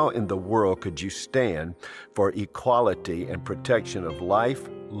 because how in the world could you stand for equality and protection of life,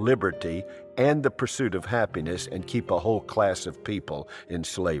 liberty, and the pursuit of happiness and keep a whole class of people in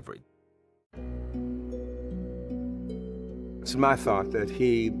slavery? It's my thought that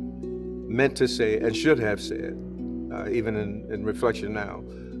he meant to say, and should have said, even in reflection now,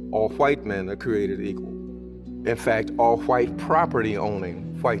 all white men are created equal. In fact, all white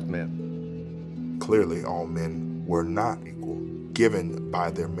property-owning white men. Clearly, all men were not equal, given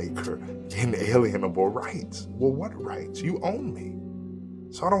by their maker inalienable rights. Well, what rights? You own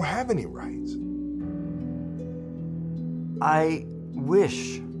me, so I don't have any rights. I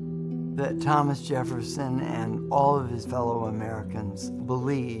wish that Thomas Jefferson and all of his fellow Americans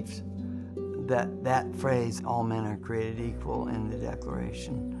believed that phrase, all men are created equal, in the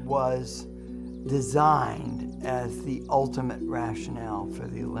Declaration was designed as the ultimate rationale for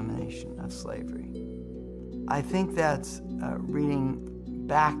the elimination of slavery. I think that's reading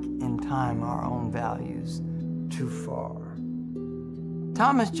back in time our own values too far.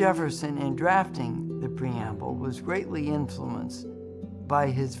 Thomas Jefferson, in drafting the preamble, was greatly influenced by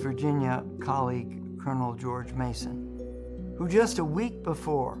his Virginia colleague, Colonel George Mason, who just a week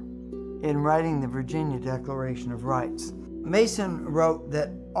before, in writing the Virginia Declaration of Rights, Mason wrote that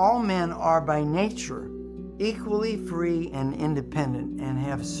all men are by nature equally free and independent and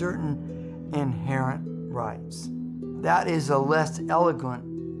have certain inherent rights. That is a less eloquent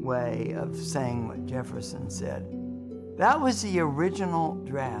way of saying what Jefferson said. That was the original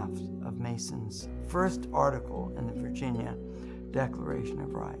draft of Mason's first article in the Virginia Declaration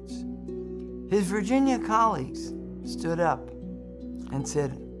of Rights. His Virginia colleagues stood up and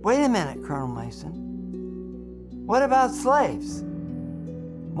said, "Wait a minute, Colonel Mason. What about slaves?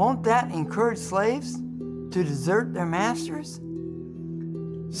 Won't that encourage slaves to desert their masters?"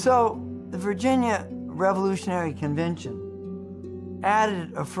 So the Virginia Revolutionary Convention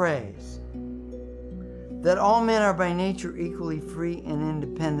added a phrase that all men are by nature equally free and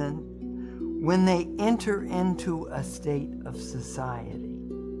independent when they enter into a state of society.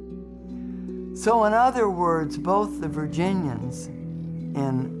 So in other words, both the Virginians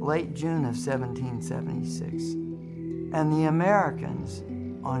in late June of 1776 and the Americans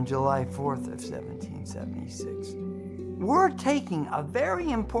on July 4th of 1776 were taking a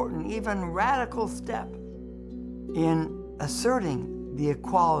very important, even radical step in asserting the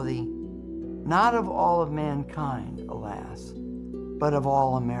equality not of all of mankind, alas, but of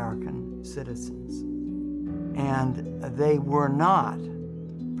all American citizens. And they were not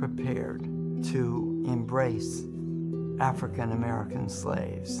prepared to embrace African American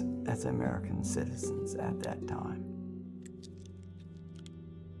slaves as American citizens at that time.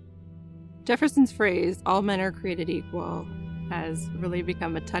 Jefferson's phrase, "all men are created equal," has really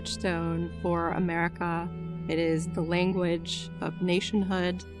become a touchstone for America. It is the language of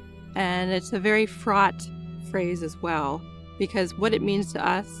nationhood, and it's a very fraught phrase as well, because what it means to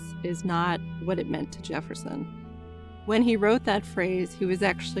us is not what it meant to Jefferson. When he wrote that phrase, he was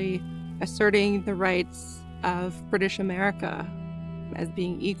actually asserting the rights of British America as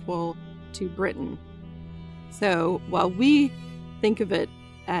being equal to Britain. So while we think of it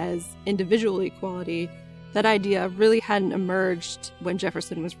as individual equality, that idea really hadn't emerged when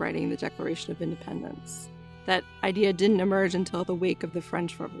Jefferson was writing the Declaration of Independence. That idea didn't emerge until the wake of the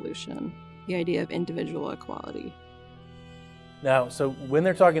French Revolution, the idea of individual equality. Now, so when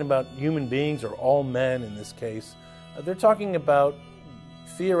they're talking about human beings, or all men in this case, they're talking about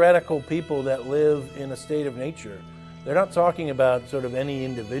theoretical people that live in a state of nature. They're not talking about sort of any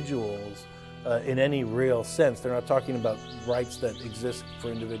individuals in any real sense. They're not talking about rights that exist for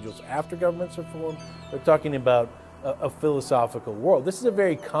individuals after governments are formed. They're talking about a philosophical world. This is a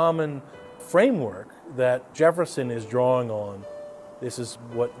very common framework that Jefferson is drawing on. This is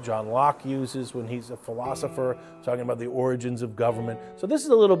what John Locke uses when he's a philosopher, talking about the origins of government. So this is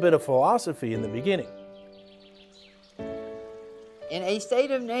a little bit of philosophy in the beginning. In a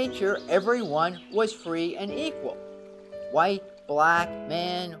state of nature, everyone was free and equal. White, black,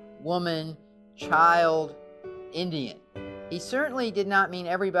 man, woman, child, Indian. He certainly did not mean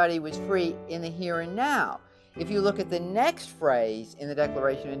everybody was free in the here and now. If you look at the next phrase in the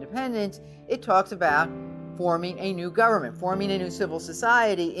Declaration of Independence, it talks about forming a new government, forming a new civil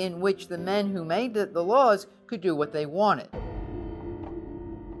society in which the men who made the laws could do what they wanted.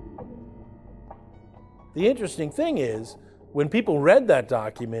 The interesting thing is, when people read that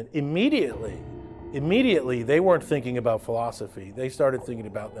document, immediately they weren't thinking about philosophy. They started thinking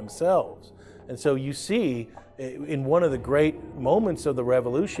about themselves. And so you see, in one of the great moments of the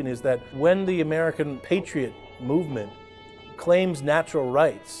Revolution is that when the American patriot movement claims natural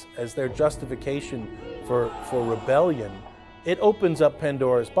rights as their justification for rebellion, it opens up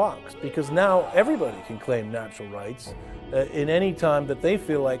Pandora's box, because now everybody can claim natural rights in any time that they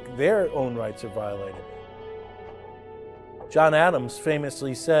feel like their own rights are violated. John Adams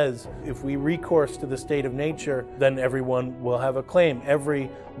famously says, if we recourse to the state of nature, then everyone will have a claim. Every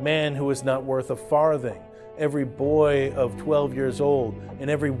man who is not worth a farthing, every boy of 12 years old, and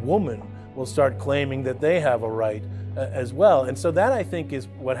every woman will start claiming that they have a right as well. And so that, I think, is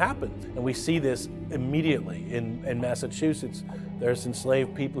what happens. And we see this immediately in Massachusetts. There's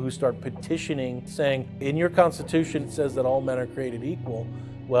enslaved people who start petitioning, saying, in your Constitution it says that all men are created equal.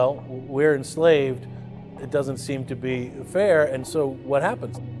 Well, we're enslaved. It doesn't seem to be fair. And so what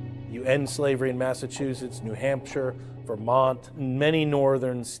happens? You end slavery in Massachusetts, New Hampshire, Vermont, many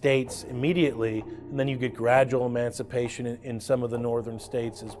northern states immediately, and then you get gradual emancipation in some of the northern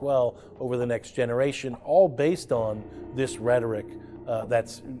states as well over the next generation, all based on this rhetoric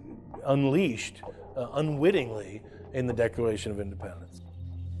that's unleashed unwittingly in the Declaration of Independence.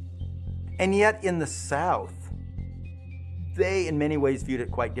 And yet in the South, they in many ways viewed it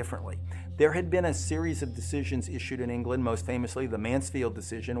quite differently. There had been a series of decisions issued in England, most famously the Mansfield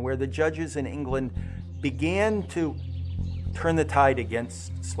decision, where the judges in England began to turn the tide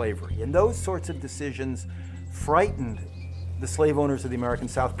against slavery. And those sorts of decisions frightened the slave owners of the American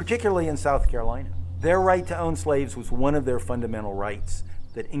South, particularly in South Carolina. Their right to own slaves was one of their fundamental rights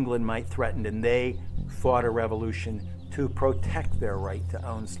that England might threaten, and they fought a revolution to protect their right to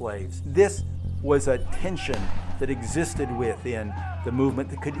own slaves. This was a tension that existed within the movement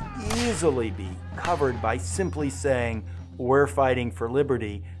that could easily be covered by simply saying, we're fighting for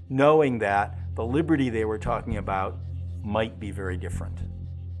liberty, knowing that the liberty they were talking about might be very different.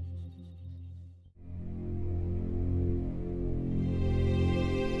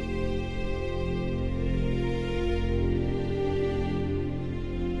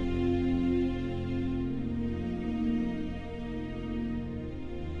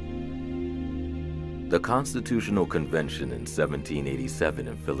 The Constitutional Convention in 1787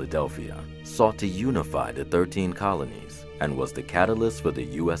 in Philadelphia sought to unify the 13 colonies and was the catalyst for the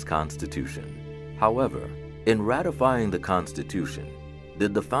U.S. Constitution. However, in ratifying the Constitution,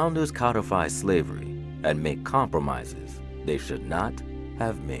 did the founders codify slavery and make compromises they should not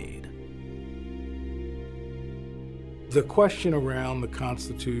have made? The question around the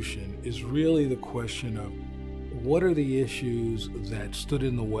Constitution is really the question of what are the issues that stood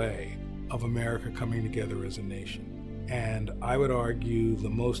in the way of America coming together as a nation. And I would argue the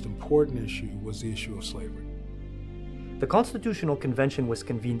most important issue was the issue of slavery. The Constitutional Convention was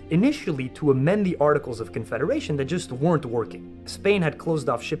convened initially to amend the Articles of Confederation that just weren't working. Spain had closed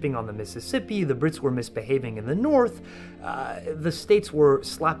off shipping on the Mississippi, the Brits were misbehaving in the North, the states were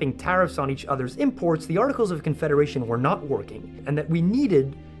slapping tariffs on each other's imports, the Articles of Confederation were not working, and that we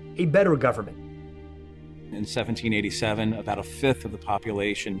needed a better government. In 1787, about a fifth of the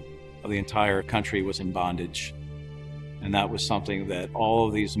population of the entire country was in bondage. And that was something that all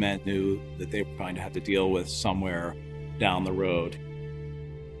of these men knew that they were going to have to deal with somewhere down the road.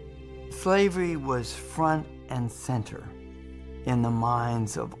 Slavery was front and center in the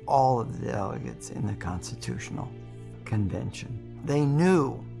minds of all of the delegates in the Constitutional Convention. They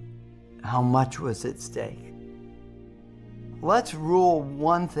knew how much was at stake. Let's rule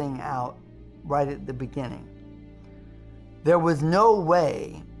one thing out right at the beginning. There was no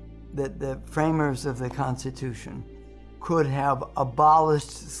way that the framers of the Constitution could have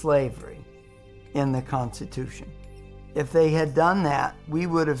abolished slavery in the Constitution. If they had done that, we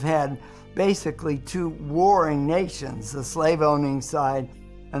would have had basically two warring nations, the slave-owning side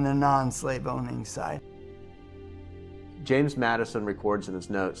and the non-slave-owning side. James Madison records in his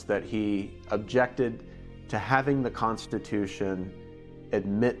notes that he objected to having the Constitution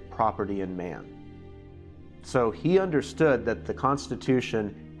admit property in man. So he understood that the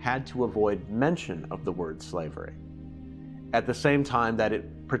Constitution had to avoid mention of the word slavery, at the same time that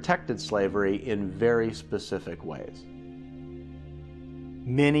it protected slavery in very specific ways.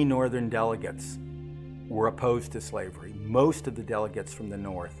 Many Northern delegates were opposed to slavery. Most of the delegates from the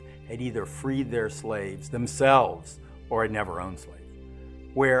North had either freed their slaves themselves or had never owned slaves.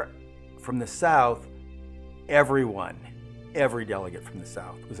 Where from the South, every delegate from the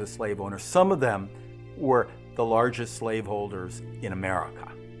South was a slave owner. Some of them were the largest slaveholders in America.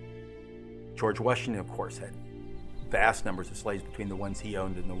 George Washington, of course, had vast numbers of slaves between the ones he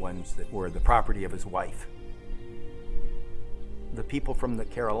owned and the ones that were the property of his wife. The people from the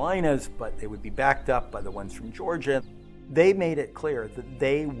Carolinas, but they would be backed up by the ones from Georgia, they made it clear that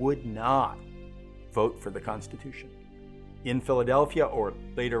they would not vote for the Constitution in Philadelphia or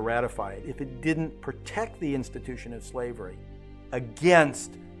later ratify it if it didn't protect the institution of slavery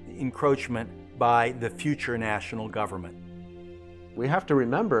against the encroachment by the future national government. We have to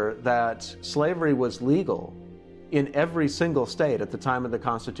remember that slavery was legal in every single state at the time of the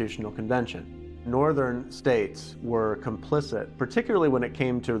Constitutional Convention. Northern states were complicit, particularly when it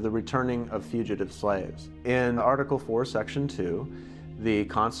came to the returning of fugitive slaves. In Article 4, Section 2, the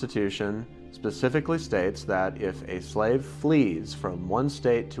Constitution specifically states that if a slave flees from one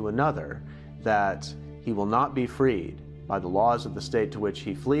state to another, that he will not be freed by the laws of the state to which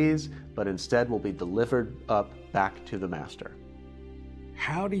he flees, but instead will be delivered up back to the master.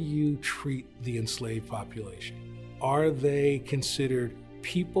 How do you treat the enslaved population? Are they considered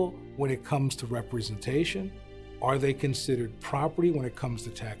people when it comes to representation? Are they considered property when it comes to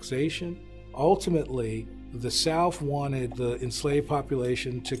taxation? Ultimately, the South wanted the enslaved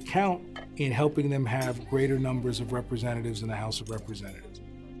population to count in helping them have greater numbers of representatives in the House of Representatives.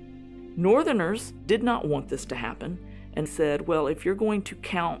 Northerners did not want this to happen and said, well, if you're going to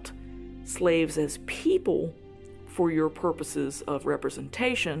count slaves as people for your purposes of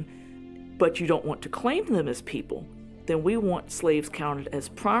representation, but you don't want to claim them as people, then we want slaves counted as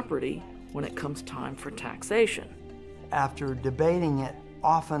property when it comes time for taxation. After debating it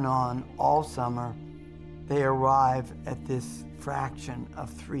off and on all summer, they arrive at this fraction of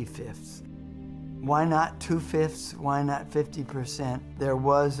 3/5. Why not 2/5? Why not 50%? There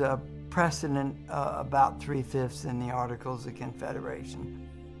was a precedent about 3/5 in the Articles of Confederation,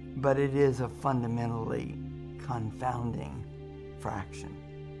 but it is a fundamentally confounding fraction.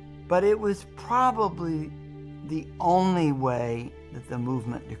 But it was probably the only way that the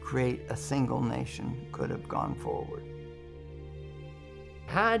movement to create a single nation could have gone forward.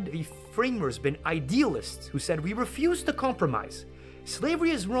 Had the framers been idealists who said, we refuse to compromise,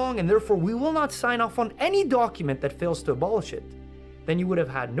 slavery is wrong and therefore we will not sign off on any document that fails to abolish it, then you would have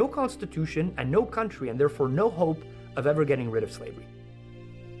had no constitution and no country and therefore no hope of ever getting rid of slavery.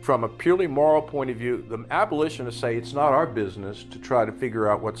 From a purely moral point of view, the abolitionists say it's not our business to try to figure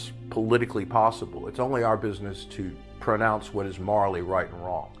out what's politically possible. It's only our business to pronounce what is morally right and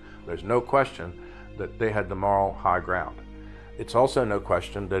wrong. There's no question that they had the moral high ground. It's also no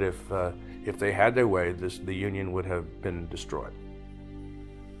question that if they had their way, the Union would have been destroyed.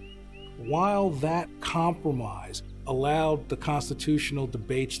 While that compromise allowed the constitutional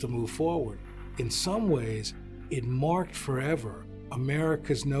debates to move forward, in some ways, it marked forever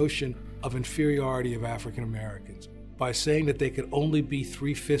America's notion of inferiority of African Americans by saying that they could only be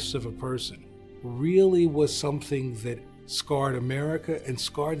 3/5 of a person. Really was something that scarred America and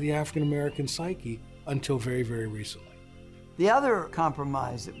scarred the African American psyche until very, very recently. The other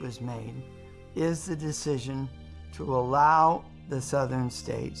compromise that was made is the decision to allow the southern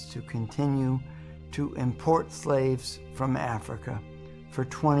states to continue to import slaves from Africa for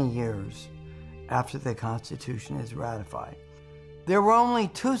 20 years after the Constitution is ratified. There were only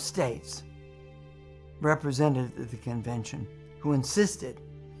 2 states represented at the convention who insisted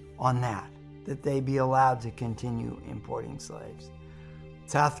on that they be allowed to continue importing slaves: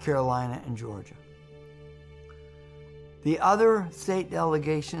 South Carolina and Georgia. The other state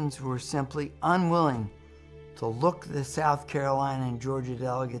delegations were simply unwilling to look the South Carolina and Georgia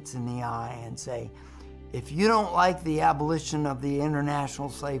delegates in the eye and say, if you don't like the abolition of the international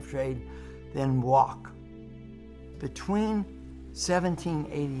slave trade, then walk. Between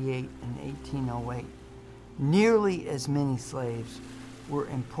 1788 and 1808, nearly as many slaves were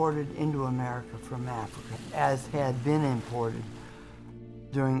imported into America from Africa as had been imported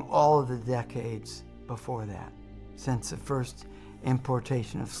during all of the decades before that, since the first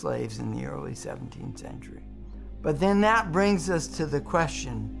importation of slaves in the early 17th century. But then that brings us to the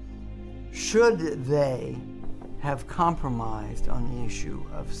question, should they have compromised on the issue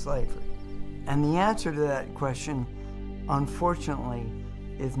of slavery? And the answer to that question, unfortunately,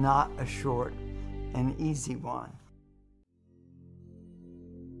 is not a short and easy one.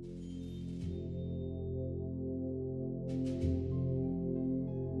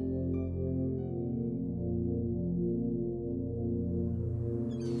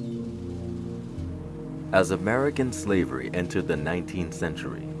 As American slavery entered the 19th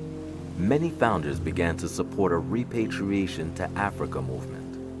century, many founders began to support a repatriation to Africa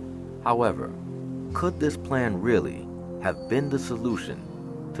movement. However, could this plan really have been the solution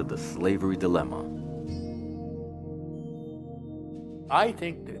to the slavery dilemma? I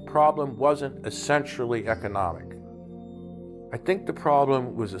think the problem wasn't essentially economic. I think the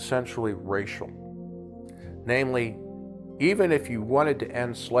problem was essentially racial. Namely, even if you wanted to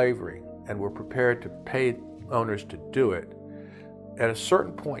end slavery and were prepared to pay owners to do it, at a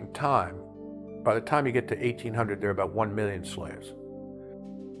certain point in time, by the time you get to 1800, there are about 1 million slaves.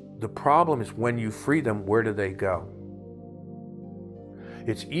 The problem is when you free them, where do they go?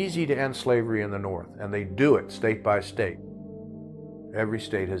 It's easy to end slavery in the North, and they do it state by state. Every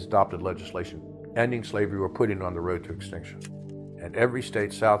state has adopted legislation ending slavery or putting it on the road to extinction. And every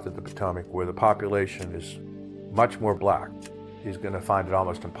state south of the Potomac, where the population is much more black, is going to find it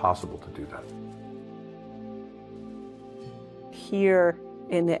almost impossible to do that. Here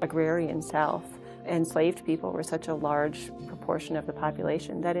in the agrarian South, enslaved people were such a large proportion of the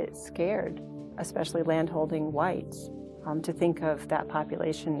population that it scared, especially landholding whites, to think of that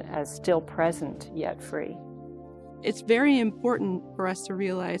population as still present yet free. It's very important for us to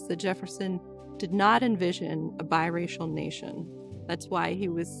realize that Jefferson did not envision a biracial nation. That's why he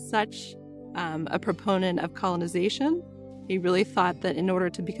was such a proponent of colonization. He really thought that in order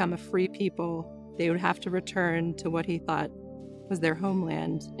to become a free people, they would have to return to what he thought was their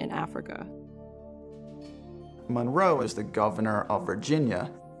homeland in Africa. Monroe was the governor of Virginia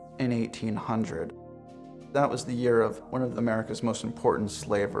in 1800. That was the year of one of America's most important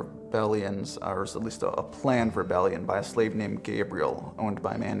slave rebellions, or at least a planned rebellion by a slave named Gabriel, owned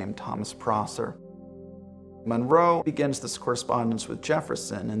by a man named Thomas Prosser. Monroe begins this correspondence with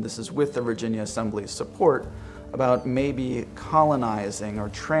Jefferson, and this is with the Virginia Assembly's support, about maybe colonizing or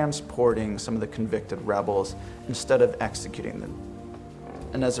transporting some of the convicted rebels instead of executing them.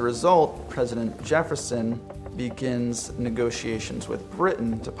 And as a result, President Jefferson begins negotiations with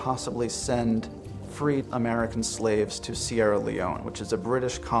Britain to possibly send freed American slaves to Sierra Leone, which is a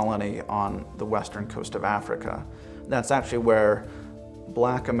British colony on the western coast of Africa. That's actually where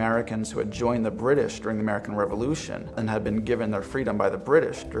Black Americans who had joined the British during the American Revolution and had been given their freedom by the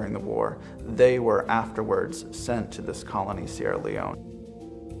British during the war, they were afterwards sent to this colony, Sierra Leone.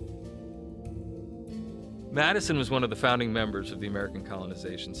 Madison was one of the founding members of the American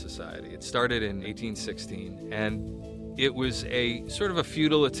Colonization Society. It started in 1816, and it was a sort of a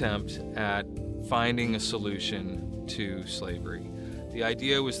futile attempt at finding a solution to slavery. The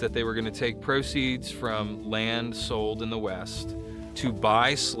idea was that they were going to take proceeds from land sold in the West to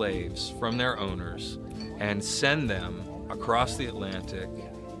buy slaves from their owners and send them across the Atlantic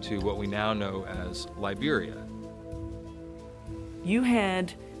to what we now know as Liberia. You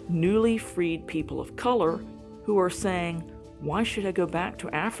had newly freed people of color who are saying, why should I go back to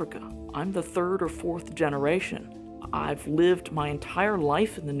Africa? I'm the third or fourth generation. I've lived my entire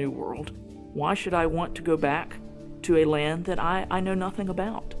life in the New World. Why should I want to go back to a land that I know nothing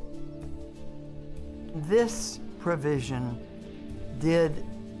about? This provision did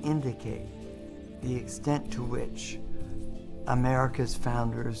indicate the extent to which America's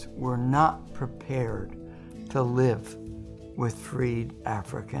founders were not prepared to live with freed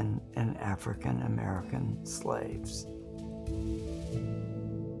African and African American slaves.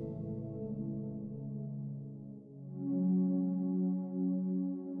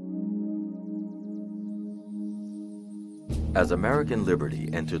 As American liberty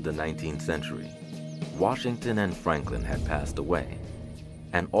entered the 19th century, Washington and Franklin had passed away,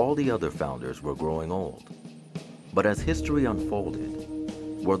 and all the other founders were growing old. But as history unfolded,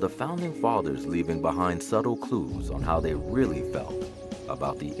 were the founding fathers leaving behind subtle clues on how they really felt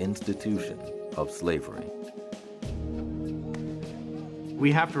about the institution of slavery?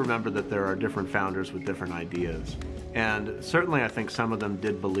 We have to remember that there are different founders with different ideas. And certainly I think some of them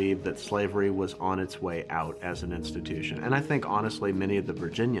did believe that slavery was on its way out as an institution. And I think honestly many of the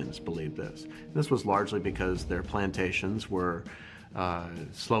Virginians believed this. This was largely because their plantations were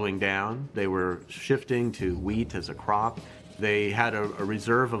slowing down. They were shifting to wheat as a crop. They had a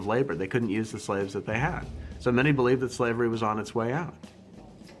reserve of labor. They couldn't use the slaves that they had. So many believed that slavery was on its way out.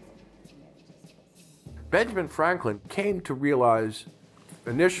 Benjamin Franklin came to realize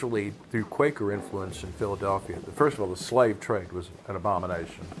initially through Quaker influence in Philadelphia, that first of all, the slave trade was an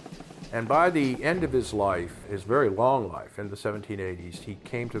abomination. And by the end of his life, his very long life, in the 1780s, he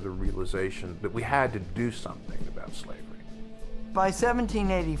came to the realization that we had to do something about slavery. By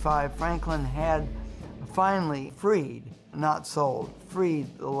 1785, Franklin had finally freed, not sold,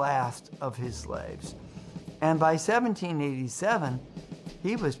 freed the last of his slaves. And by 1787,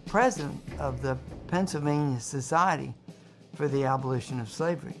 he was president of the Pennsylvania Society for the Abolition of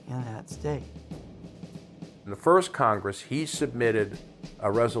Slavery in that state. In the first Congress, he submitted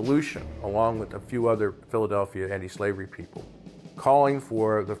a resolution, along with a few other Philadelphia anti-slavery people, calling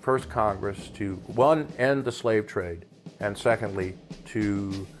for the first Congress to, one, end the slave trade, and secondly,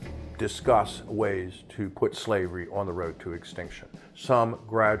 to discuss ways to put slavery on the road to extinction, some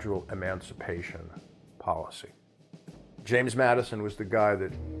gradual emancipation policy. James Madison was the guy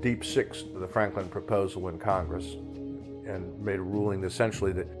that deep-sixed the Franklin proposal in Congress and made a ruling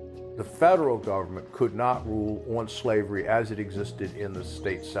essentially that the federal government could not rule on slavery as it existed in the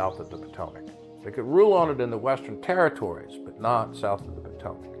states south of the Potomac. They could rule on it in the Western Territories, but not south of the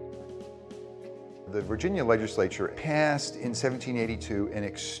Potomac. The Virginia legislature passed in 1782 an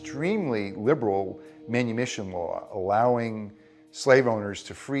extremely liberal manumission law allowing slave owners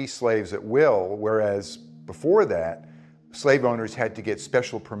to free slaves at will, whereas before that, slave owners had to get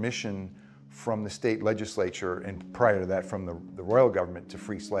special permission from the state legislature and prior to that from the royal government to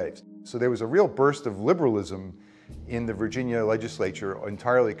free slaves. So there was a real burst of liberalism in the Virginia legislature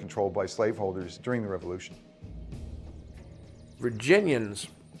entirely controlled by slaveholders during the Revolution. Virginians,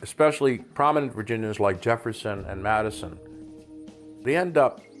 especially prominent Virginians like Jefferson and Madison, they end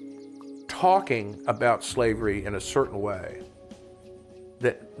up talking about slavery in a certain way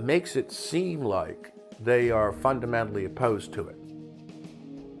that makes it seem like they are fundamentally opposed to it.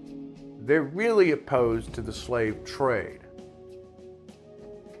 They're really opposed to the slave trade,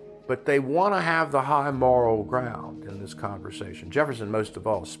 but they want to have the high moral ground in this conversation. Jefferson most of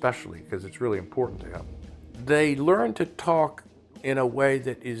all, especially because it's really important to him. They learn to talk in a way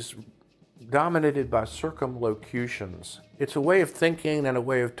that is dominated by circumlocutions. It's a way of thinking and a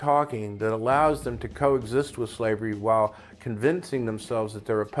way of talking that allows them to coexist with slavery while convincing themselves that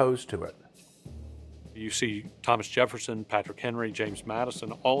they're opposed to it. You see Thomas Jefferson, Patrick Henry, James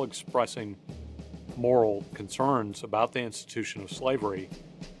Madison all expressing moral concerns about the institution of slavery,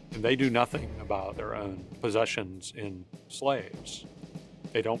 and they do nothing about their own possessions in slaves.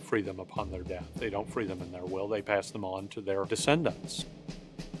 They don't free them upon their death. They don't free them in their will. They pass them on to their descendants.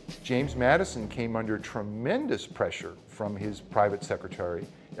 James Madison came under tremendous pressure from his private secretary,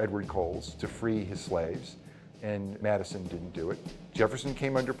 Edward Coles, to free his slaves, and Madison didn't do it. Jefferson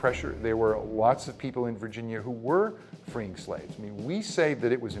came under pressure. There were lots of people in Virginia who were freeing slaves. I mean, we say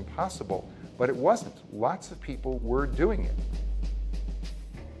that it was impossible, but it wasn't. Lots of people were doing it.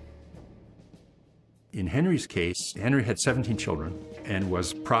 In Henry's case, Henry had 17 children and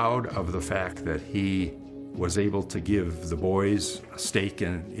was proud of the fact that he was able to give the boys a stake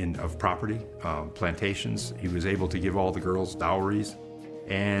of property, plantations. He was able to give all the girls dowries.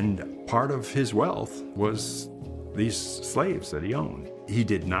 And part of his wealth was these slaves that he owned. He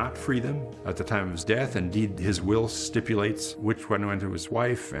did not free them at the time of his death. Indeed, his will stipulates which one went to his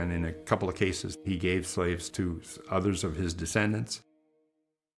wife, and in a couple of cases, he gave slaves to others of his descendants.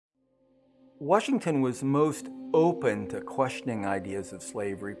 Washington was most open to questioning ideas of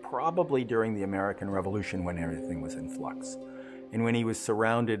slavery probably during the American Revolution, when everything was in flux, and when he was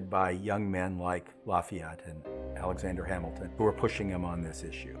surrounded by young men like Lafayette and Alexander Hamilton who were pushing him on this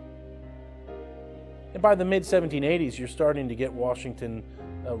issue. And by the mid-1780s, you're starting to get Washington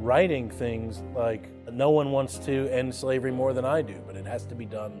writing things like, no one wants to end slavery more than I do, but it has to be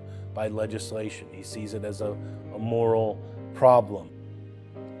done by legislation. He sees it as a moral problem.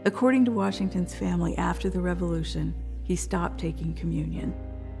 According to Washington's family, after the Revolution, he stopped taking communion.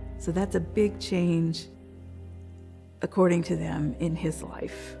 So that's a big change, according to them, in his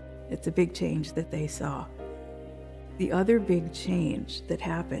life. It's a big change that they saw. The other big change that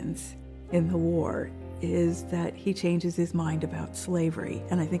happens in the war is that he changes his mind about slavery,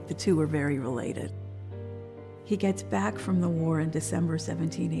 and I think the two are very related. He gets back from the war in December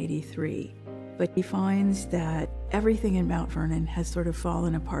 1783, but he finds that everything in Mount Vernon has sort of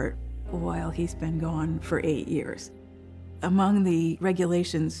fallen apart while he's been gone for 8 years. Among the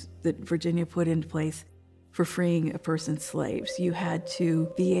regulations that Virginia put into place for freeing a person's slaves, you had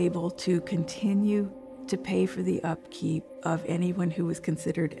to be able to continue to pay for the upkeep of anyone who was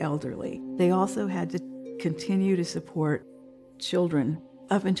considered elderly. They also had to continue to support children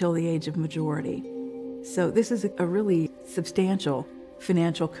up until the age of majority. So this is a really substantial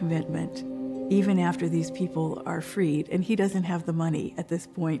financial commitment, even after these people are freed, and he doesn't have the money at this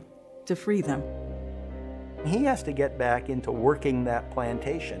point to free them. He has to get back into working that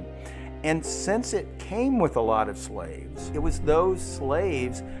plantation. And since it came with a lot of slaves, it was those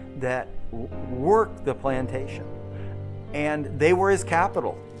slaves that worked the plantation, and they were his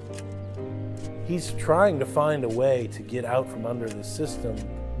capital. He's trying to find a way to get out from under the system,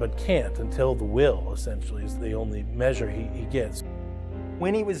 but can't until the will, essentially, is the only measure he gets.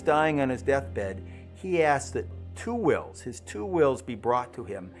 When he was dying on his deathbed, he asked that his two wills be brought to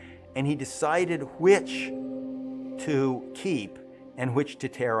him, and he decided which to keep and which to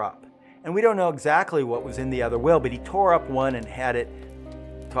tear up. And we don't know exactly what was in the other will, but he tore up one and had it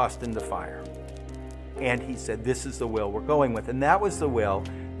tossed in the fire. And he said, this is the will we're going with. And that was the will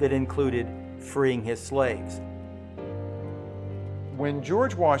that included freeing his slaves. When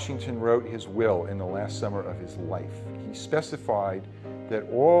George Washington wrote his will in the last summer of his life, he specified that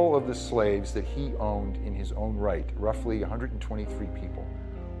all of the slaves that he owned in his own right, roughly 123 people,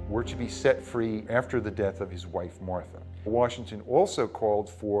 were to be set free after the death of his wife, Martha. Washington also called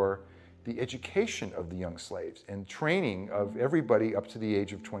for the education of the young slaves and training of everybody up to the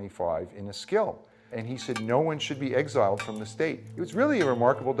age of 25 in a skill. And he said no one should be exiled from the state. It was really a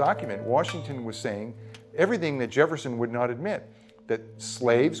remarkable document. Washington was saying everything that Jefferson would not admit, that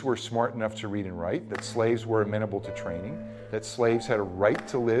slaves were smart enough to read and write, that slaves were amenable to training, that slaves had a right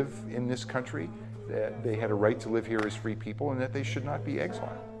to live in this country, that they had a right to live here as free people, and that they should not be exiled.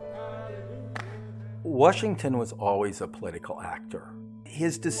 Washington was always a political actor.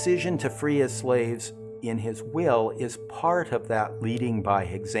 His decision to free his slaves in his will is part of that leading by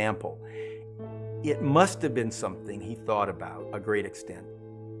example. It must have been something he thought about a great extent.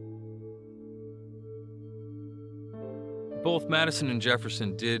 Both Madison and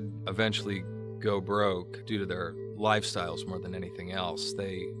Jefferson did eventually go broke due to their lifestyles more than anything else.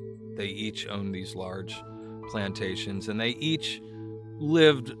 They each owned these large plantations, and they each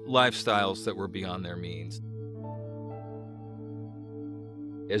lived lifestyles that were beyond their means.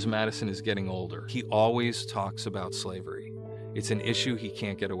 As Madison is getting older, he always talks about slavery. It's an issue he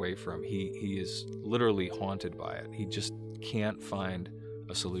can't get away from. He is literally haunted by it. He just can't find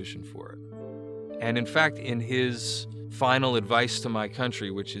a solution for it. And in fact, in his final advice to my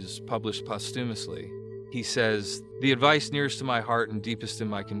country, which is published posthumously, he says, "The advice nearest to my heart and deepest in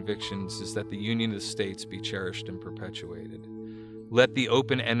my convictions is that the union of the states be cherished and perpetuated. Let the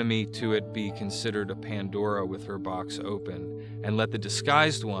open enemy to it be considered a Pandora with her box open, and let the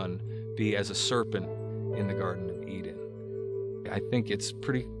disguised one be as a serpent in the Garden of Eden." I think it's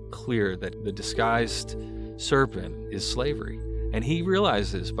pretty clear that the disguised serpent is slavery. And he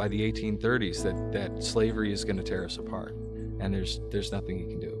realizes by the 1830s that slavery is going to tear us apart, and there's nothing he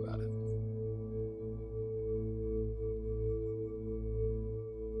can do about it.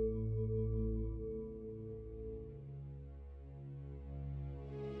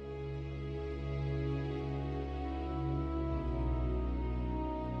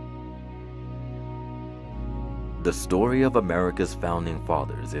 The story of America's founding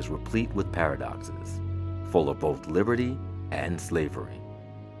fathers is replete with paradoxes, full of both liberty and slavery.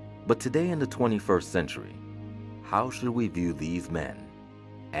 But today in the 21st century, how should we view these men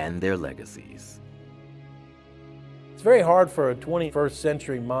and their legacies? It's very hard for a 21st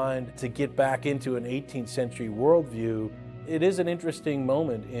century mind to get back into an 18th century worldview. It is an interesting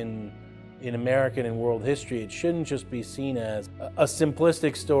moment in American and world history. It shouldn't just be seen as a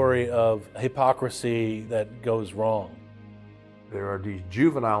simplistic story of hypocrisy that goes wrong. There are these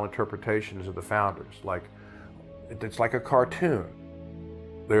juvenile interpretations of the founders, like it's like a cartoon.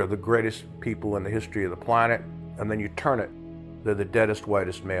 They're the greatest people in the history of the planet, and then you turn it, they're the deadest,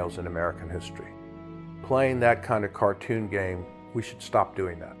 whitest males in American history. Playing that kind of cartoon game, we should stop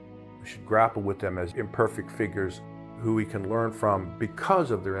doing that. We should grapple with them as imperfect figures who we can learn from because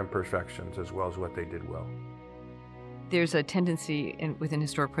of their imperfections as well as what they did well. There's a tendency within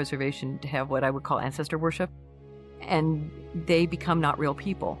historic preservation to have what I would call ancestor worship, and they become not real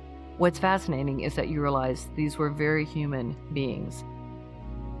people. What's fascinating is that you realize these were very human beings.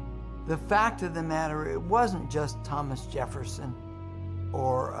 The fact of the matter, it wasn't just Thomas Jefferson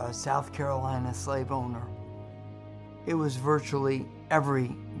or a South Carolina slave owner. It was virtually every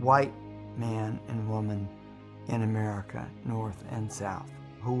white man and woman in America, North and South,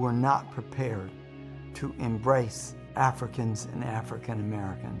 who were not prepared to embrace Africans and African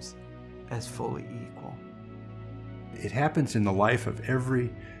Americans as fully equal. It happens in the life of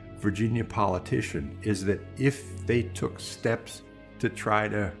every Virginia politician, is that if they took steps to try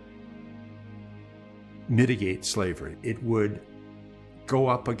to mitigate slavery, it would go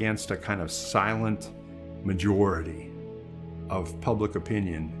up against a kind of silent majority of public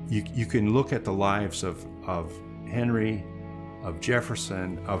opinion. You can look at the lives of Henry, of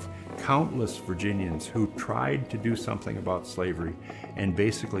Jefferson, of countless Virginians who tried to do something about slavery and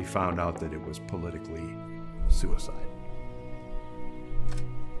basically found out that it was politically suicide.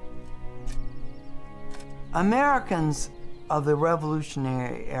 Americans of the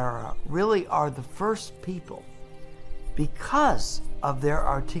Revolutionary era really are the first people, because of their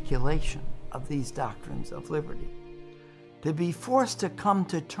articulation of these doctrines of liberty, to be forced to come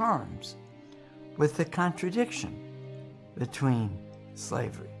to terms with the contradiction between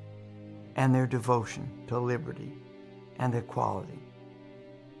slavery and their devotion to liberty and equality.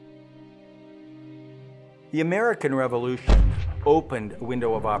 The American Revolution opened a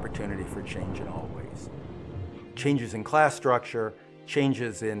window of opportunity for change in all ways. Changes in class structure,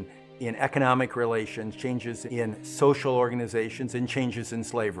 changes in economic relations, changes in social organizations, and changes in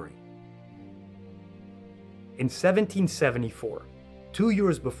slavery. In 1774, 2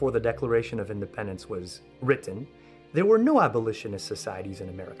 years before the Declaration of Independence was written, there were no abolitionist societies in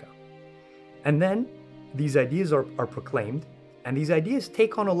America. And then these ideas are proclaimed, and these ideas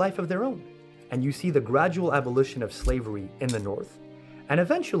take on a life of their own. And you see the gradual abolition of slavery in the North, and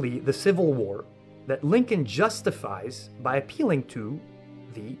eventually the Civil War that Lincoln justifies by appealing to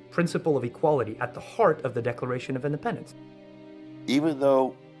the principle of equality at the heart of the Declaration of Independence. Even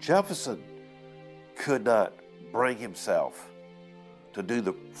though Jefferson could not bring himself to do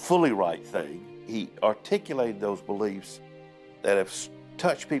the fully right thing, he articulated those beliefs that have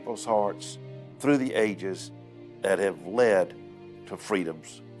touched people's hearts through the ages, that have led to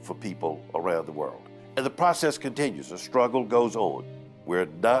freedoms for people around the world. And the process continues. The struggle goes on. We're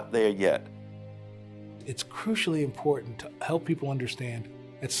not there yet. It's crucially important to help people understand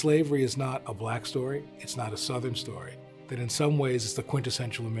that slavery is not a black story, it's not a Southern story, that in some ways it's the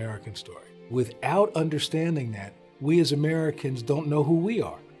quintessential American story. Without understanding that, we as Americans don't know who we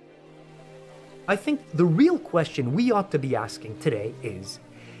are. I think the real question we ought to be asking today is,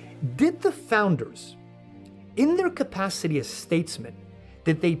 did the founders, in their capacity as statesmen,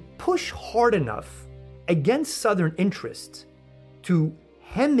 did they push hard enough against Southern interests to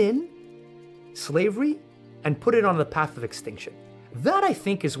hem in slavery and put it on the path of extinction. That, I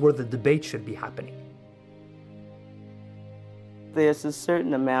think, is where the debate should be happening. There's a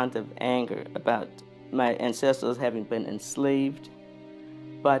certain amount of anger about my ancestors having been enslaved,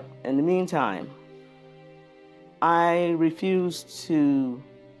 but in the meantime, I refuse to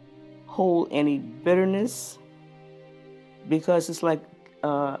hold any bitterness because it's like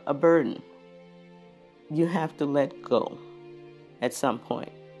a burden. You have to let go at some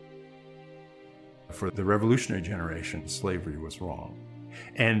point. For the revolutionary generation, slavery was wrong.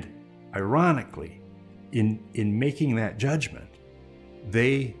 And ironically, in making that judgment,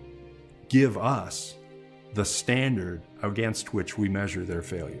 they give us the standard against which we measure their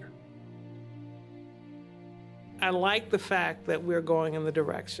failure. I like the fact that we're going in the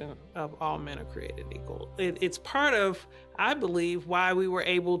direction of all men are created equal. It's part of, I believe, why we were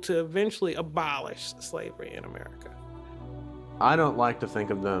able to eventually abolish slavery in America. I don't like to think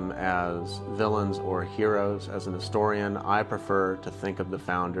of them as villains or heroes. As an historian, I prefer to think of the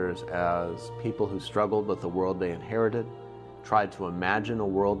founders as people who struggled with the world they inherited, tried to imagine a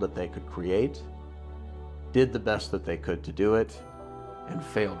world that they could create, did the best that they could to do it, and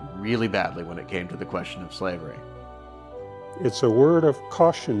failed really badly when it came to the question of slavery. It's a word of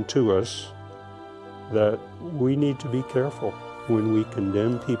caution to us that we need to be careful when we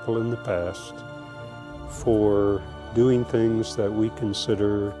condemn people in the past for doing things that we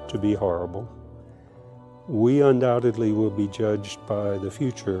consider to be horrible. We undoubtedly will be judged by the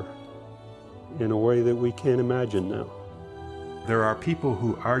future in a way that we can't imagine now. There are people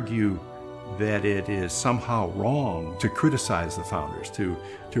who argue that it is somehow wrong to criticize the founders, to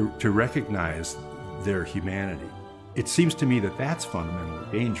recognize their humanity. It seems to me that that's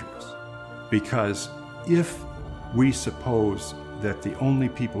fundamentally dangerous, because if we suppose that the only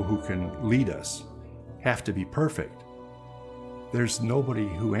people who can lead us have to be perfect, there's nobody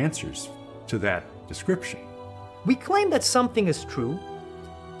who answers to that description. We claim that something is true,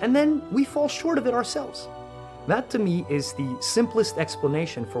 and then we fall short of it ourselves. That, to me, is the simplest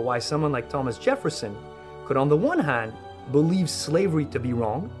explanation for why someone like Thomas Jefferson could, on the one hand, believe slavery to be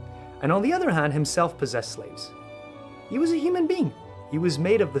wrong, and on the other hand, himself possess slaves. He was a human being. He was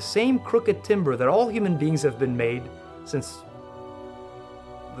made of the same crooked timber that all human beings have been made since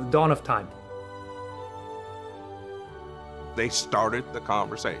the dawn of time. They started the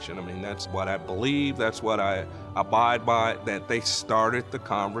conversation. I mean, that's what I believe, that's what I abide by, that they started the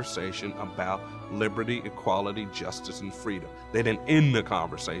conversation about liberty, equality, justice, and freedom. They didn't end the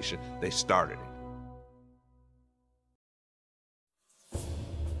conversation, they started it.